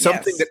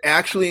 something that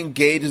actually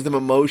engages them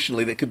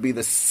emotionally. That could be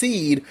the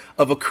seed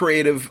of a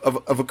creative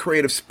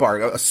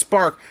spark, a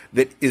spark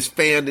that is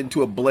fanned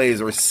into a blaze,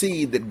 or a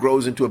seed that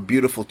grows into a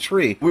beautiful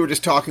tree. We were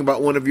just talking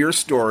about one of your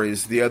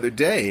stories the other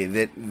day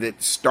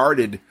that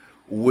started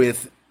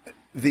with.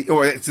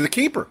 It's The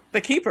Keeper.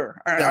 The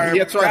Keeper, our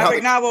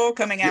graphic novel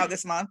coming out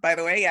this month, by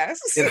the way, yes.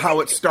 And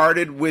how it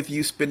started with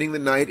you spending the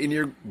night in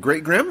your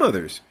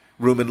great-grandmother's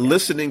room and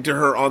listening to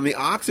her on the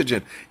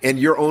oxygen, and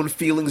your own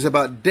feelings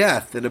about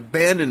death and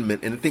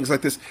abandonment and things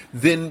like this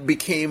then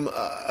became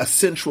a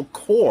central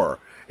core.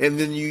 And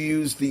then you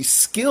use the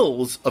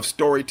skills of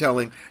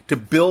storytelling to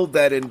build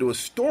that into a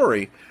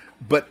story,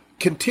 but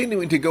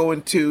continuing to go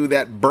into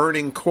that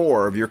burning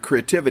core of your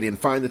creativity and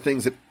find the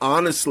things that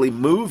honestly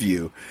move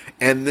you,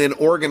 and then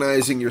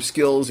organizing your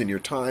skills and your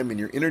time and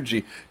your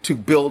energy to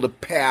build a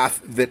path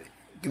that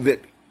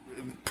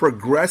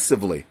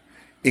progressively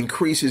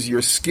increases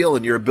your skill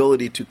and your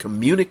ability to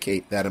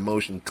communicate that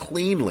emotion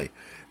cleanly.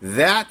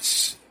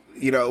 That's,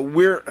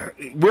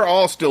 we're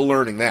all still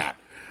learning that.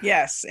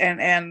 Yes,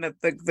 and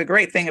the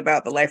great thing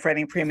about the Life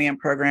Writing Premium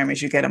program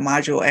is you get a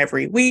module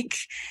every week.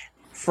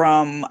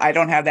 From I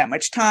don't have that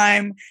much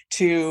time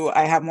to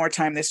I have more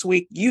time this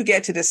week. You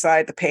get to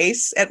decide the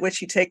pace at which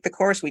you take the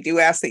course. We do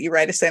ask that you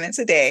write a sentence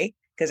a day,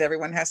 because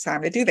everyone has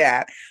time to do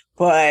that.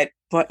 But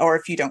or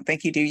if you don't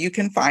think you do, you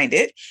can find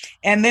it.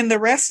 And then the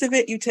rest of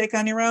it you take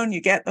on your own. You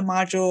get the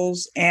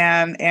modules,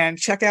 and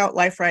check out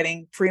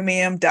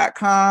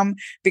lifewritingpremium.com,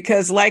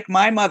 because like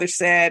my mother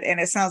said, and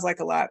it sounds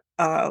like a lot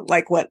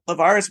like what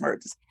LeVar's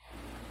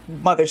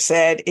mother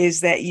said,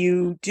 is that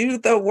you do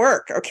the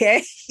work.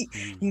 Okay.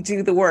 You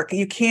do the work.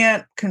 You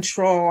can't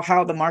control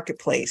how the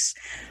marketplace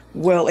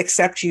will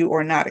accept you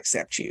or not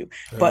accept you.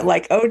 Right. But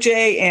like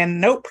OJ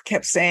and Nope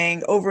kept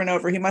saying over and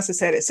over, he must have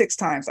said it 6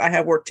 times, I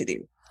have work to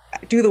do.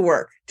 Do the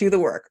work. Do the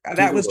work.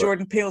 That was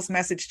Jordan Peele's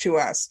message to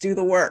us. Do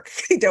the work.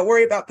 Don't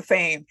worry about the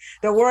fame.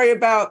 Don't worry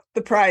about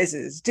the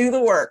prizes. Do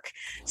the work.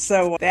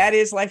 So that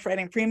is Life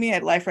Writing Premium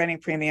at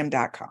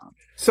lifewritingpremium.com.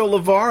 So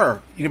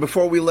LeVar,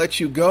 before we let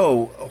you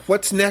go,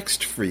 what's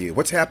next for you?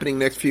 What's happening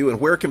next for you?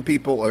 And where can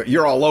people,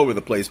 you're all over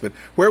the place, but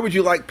where would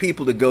you like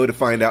people to go to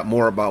find out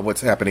more about what's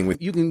happening with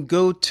you? You can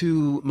go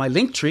to my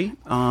link tree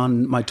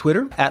on my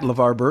Twitter, at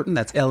LeVar Burton.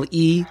 That's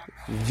LeVar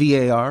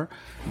Burton,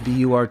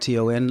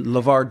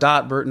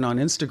 LeVar.Burton on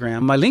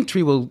Instagram. My link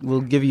tree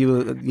will give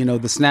you,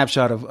 the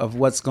snapshot of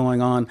what's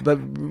going on. But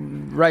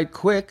right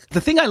quick,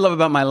 the thing I love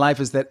about my life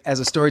is that as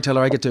a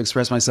storyteller, I get to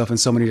express myself in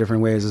so many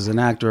different ways, as an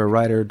actor, a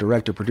writer,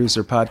 director,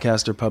 producer,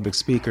 podcaster, public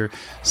speaker.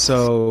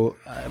 So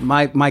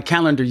my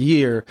calendar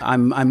year,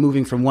 I'm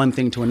moving from one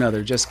thing to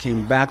another. Just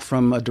came back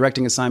from a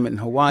directing assignment in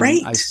Hawaii.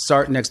 Great. I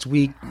start next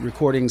week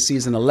recording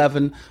season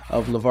 11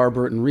 of LeVar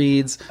Burton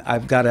Reads.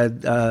 I've got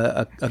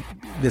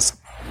this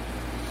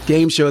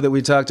game show that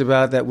we talked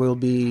about that we'll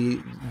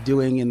be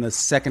doing in the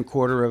second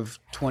quarter of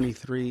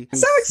 23.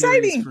 So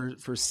exciting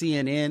for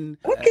CNN.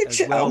 Look at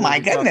you! Well, oh my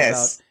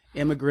goodness!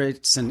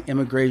 Immigrants and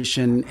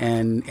immigration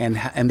and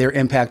their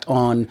impact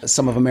on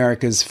some of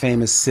America's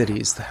famous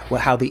cities.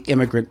 How the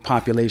immigrant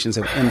populations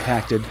have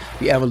impacted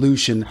the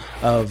evolution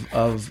of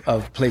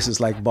places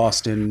like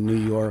Boston, New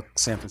York,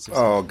 San Francisco.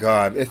 Oh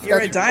God, you're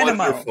a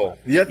dynamo! Wonderful.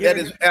 Yeah, that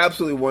is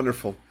absolutely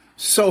wonderful.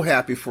 So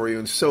happy for you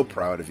and so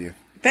proud of you.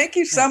 Thank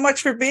you so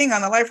much for being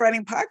on the Life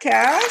Writing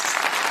Podcast.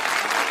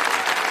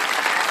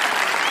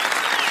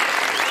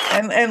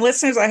 And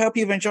listeners, I hope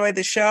you've enjoyed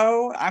the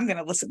show. I'm going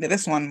to listen to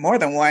this one more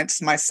than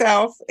once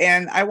myself.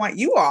 And I want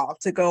you all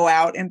to go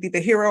out and be the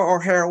hero or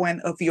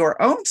heroine of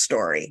your own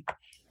story.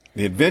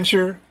 The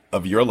adventure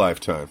of your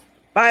lifetime.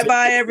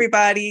 Bye-bye,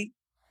 everybody.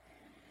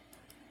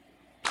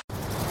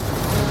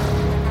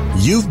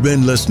 You've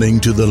been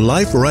listening to the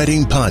Life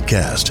Writing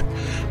Podcast.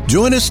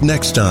 Join us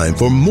next time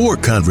for more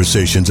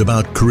conversations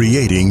about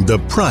creating the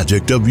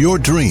project of your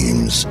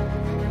dreams.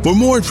 For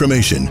more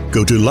information,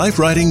 go to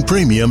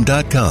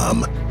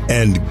lifewritingpremium.com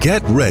and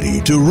get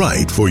ready to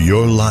write for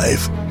your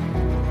life.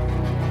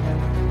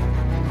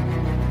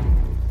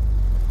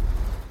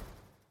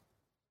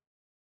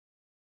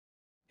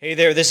 Hey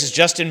there, this is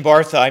Justin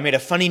Bartha. I made a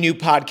funny new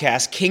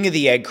podcast, King of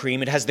the Egg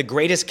Cream. It has the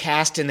greatest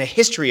cast in the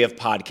history of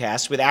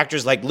podcasts with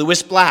actors like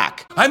Louis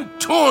Black. I'm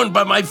torn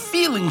by my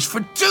feelings for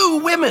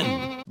 2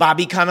 women.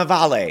 Bobby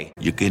Cannavale.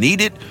 You can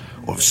eat it,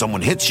 or if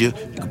someone hits you,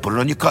 you can put it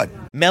on your cut.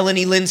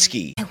 Melanie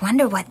Linsky. I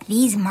wonder what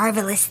these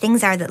marvelous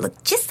things are that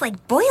look just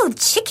like boiled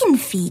chicken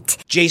feet.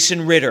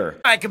 Jason Ritter.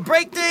 I can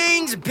break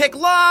things and pick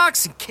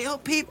locks and kill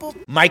people.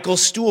 Michael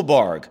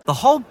Stuhlbarg. The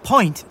whole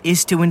point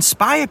is to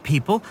inspire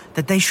people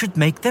that they should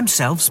make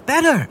themselves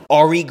better.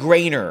 Ari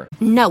Grainer.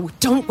 No,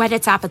 don't whet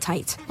its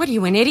appetite. What are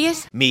you, an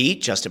idiot? Me,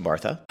 Justin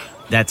Bartha.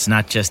 That's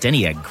not just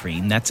any egg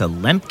cream, that's a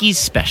Lemke's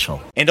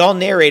special. And all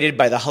narrated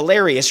by the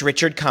hilarious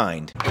Richard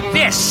Kind.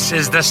 This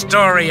is the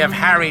story of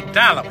Harry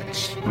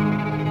Dalowitz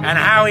and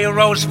how he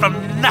rose from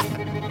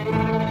nothing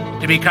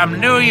to become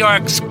New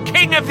York's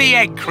King of the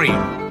Egg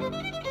Cream.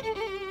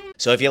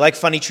 So if you like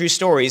funny true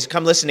stories,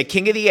 come listen to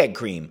King of the Egg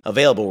Cream,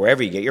 available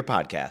wherever you get your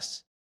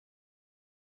podcasts.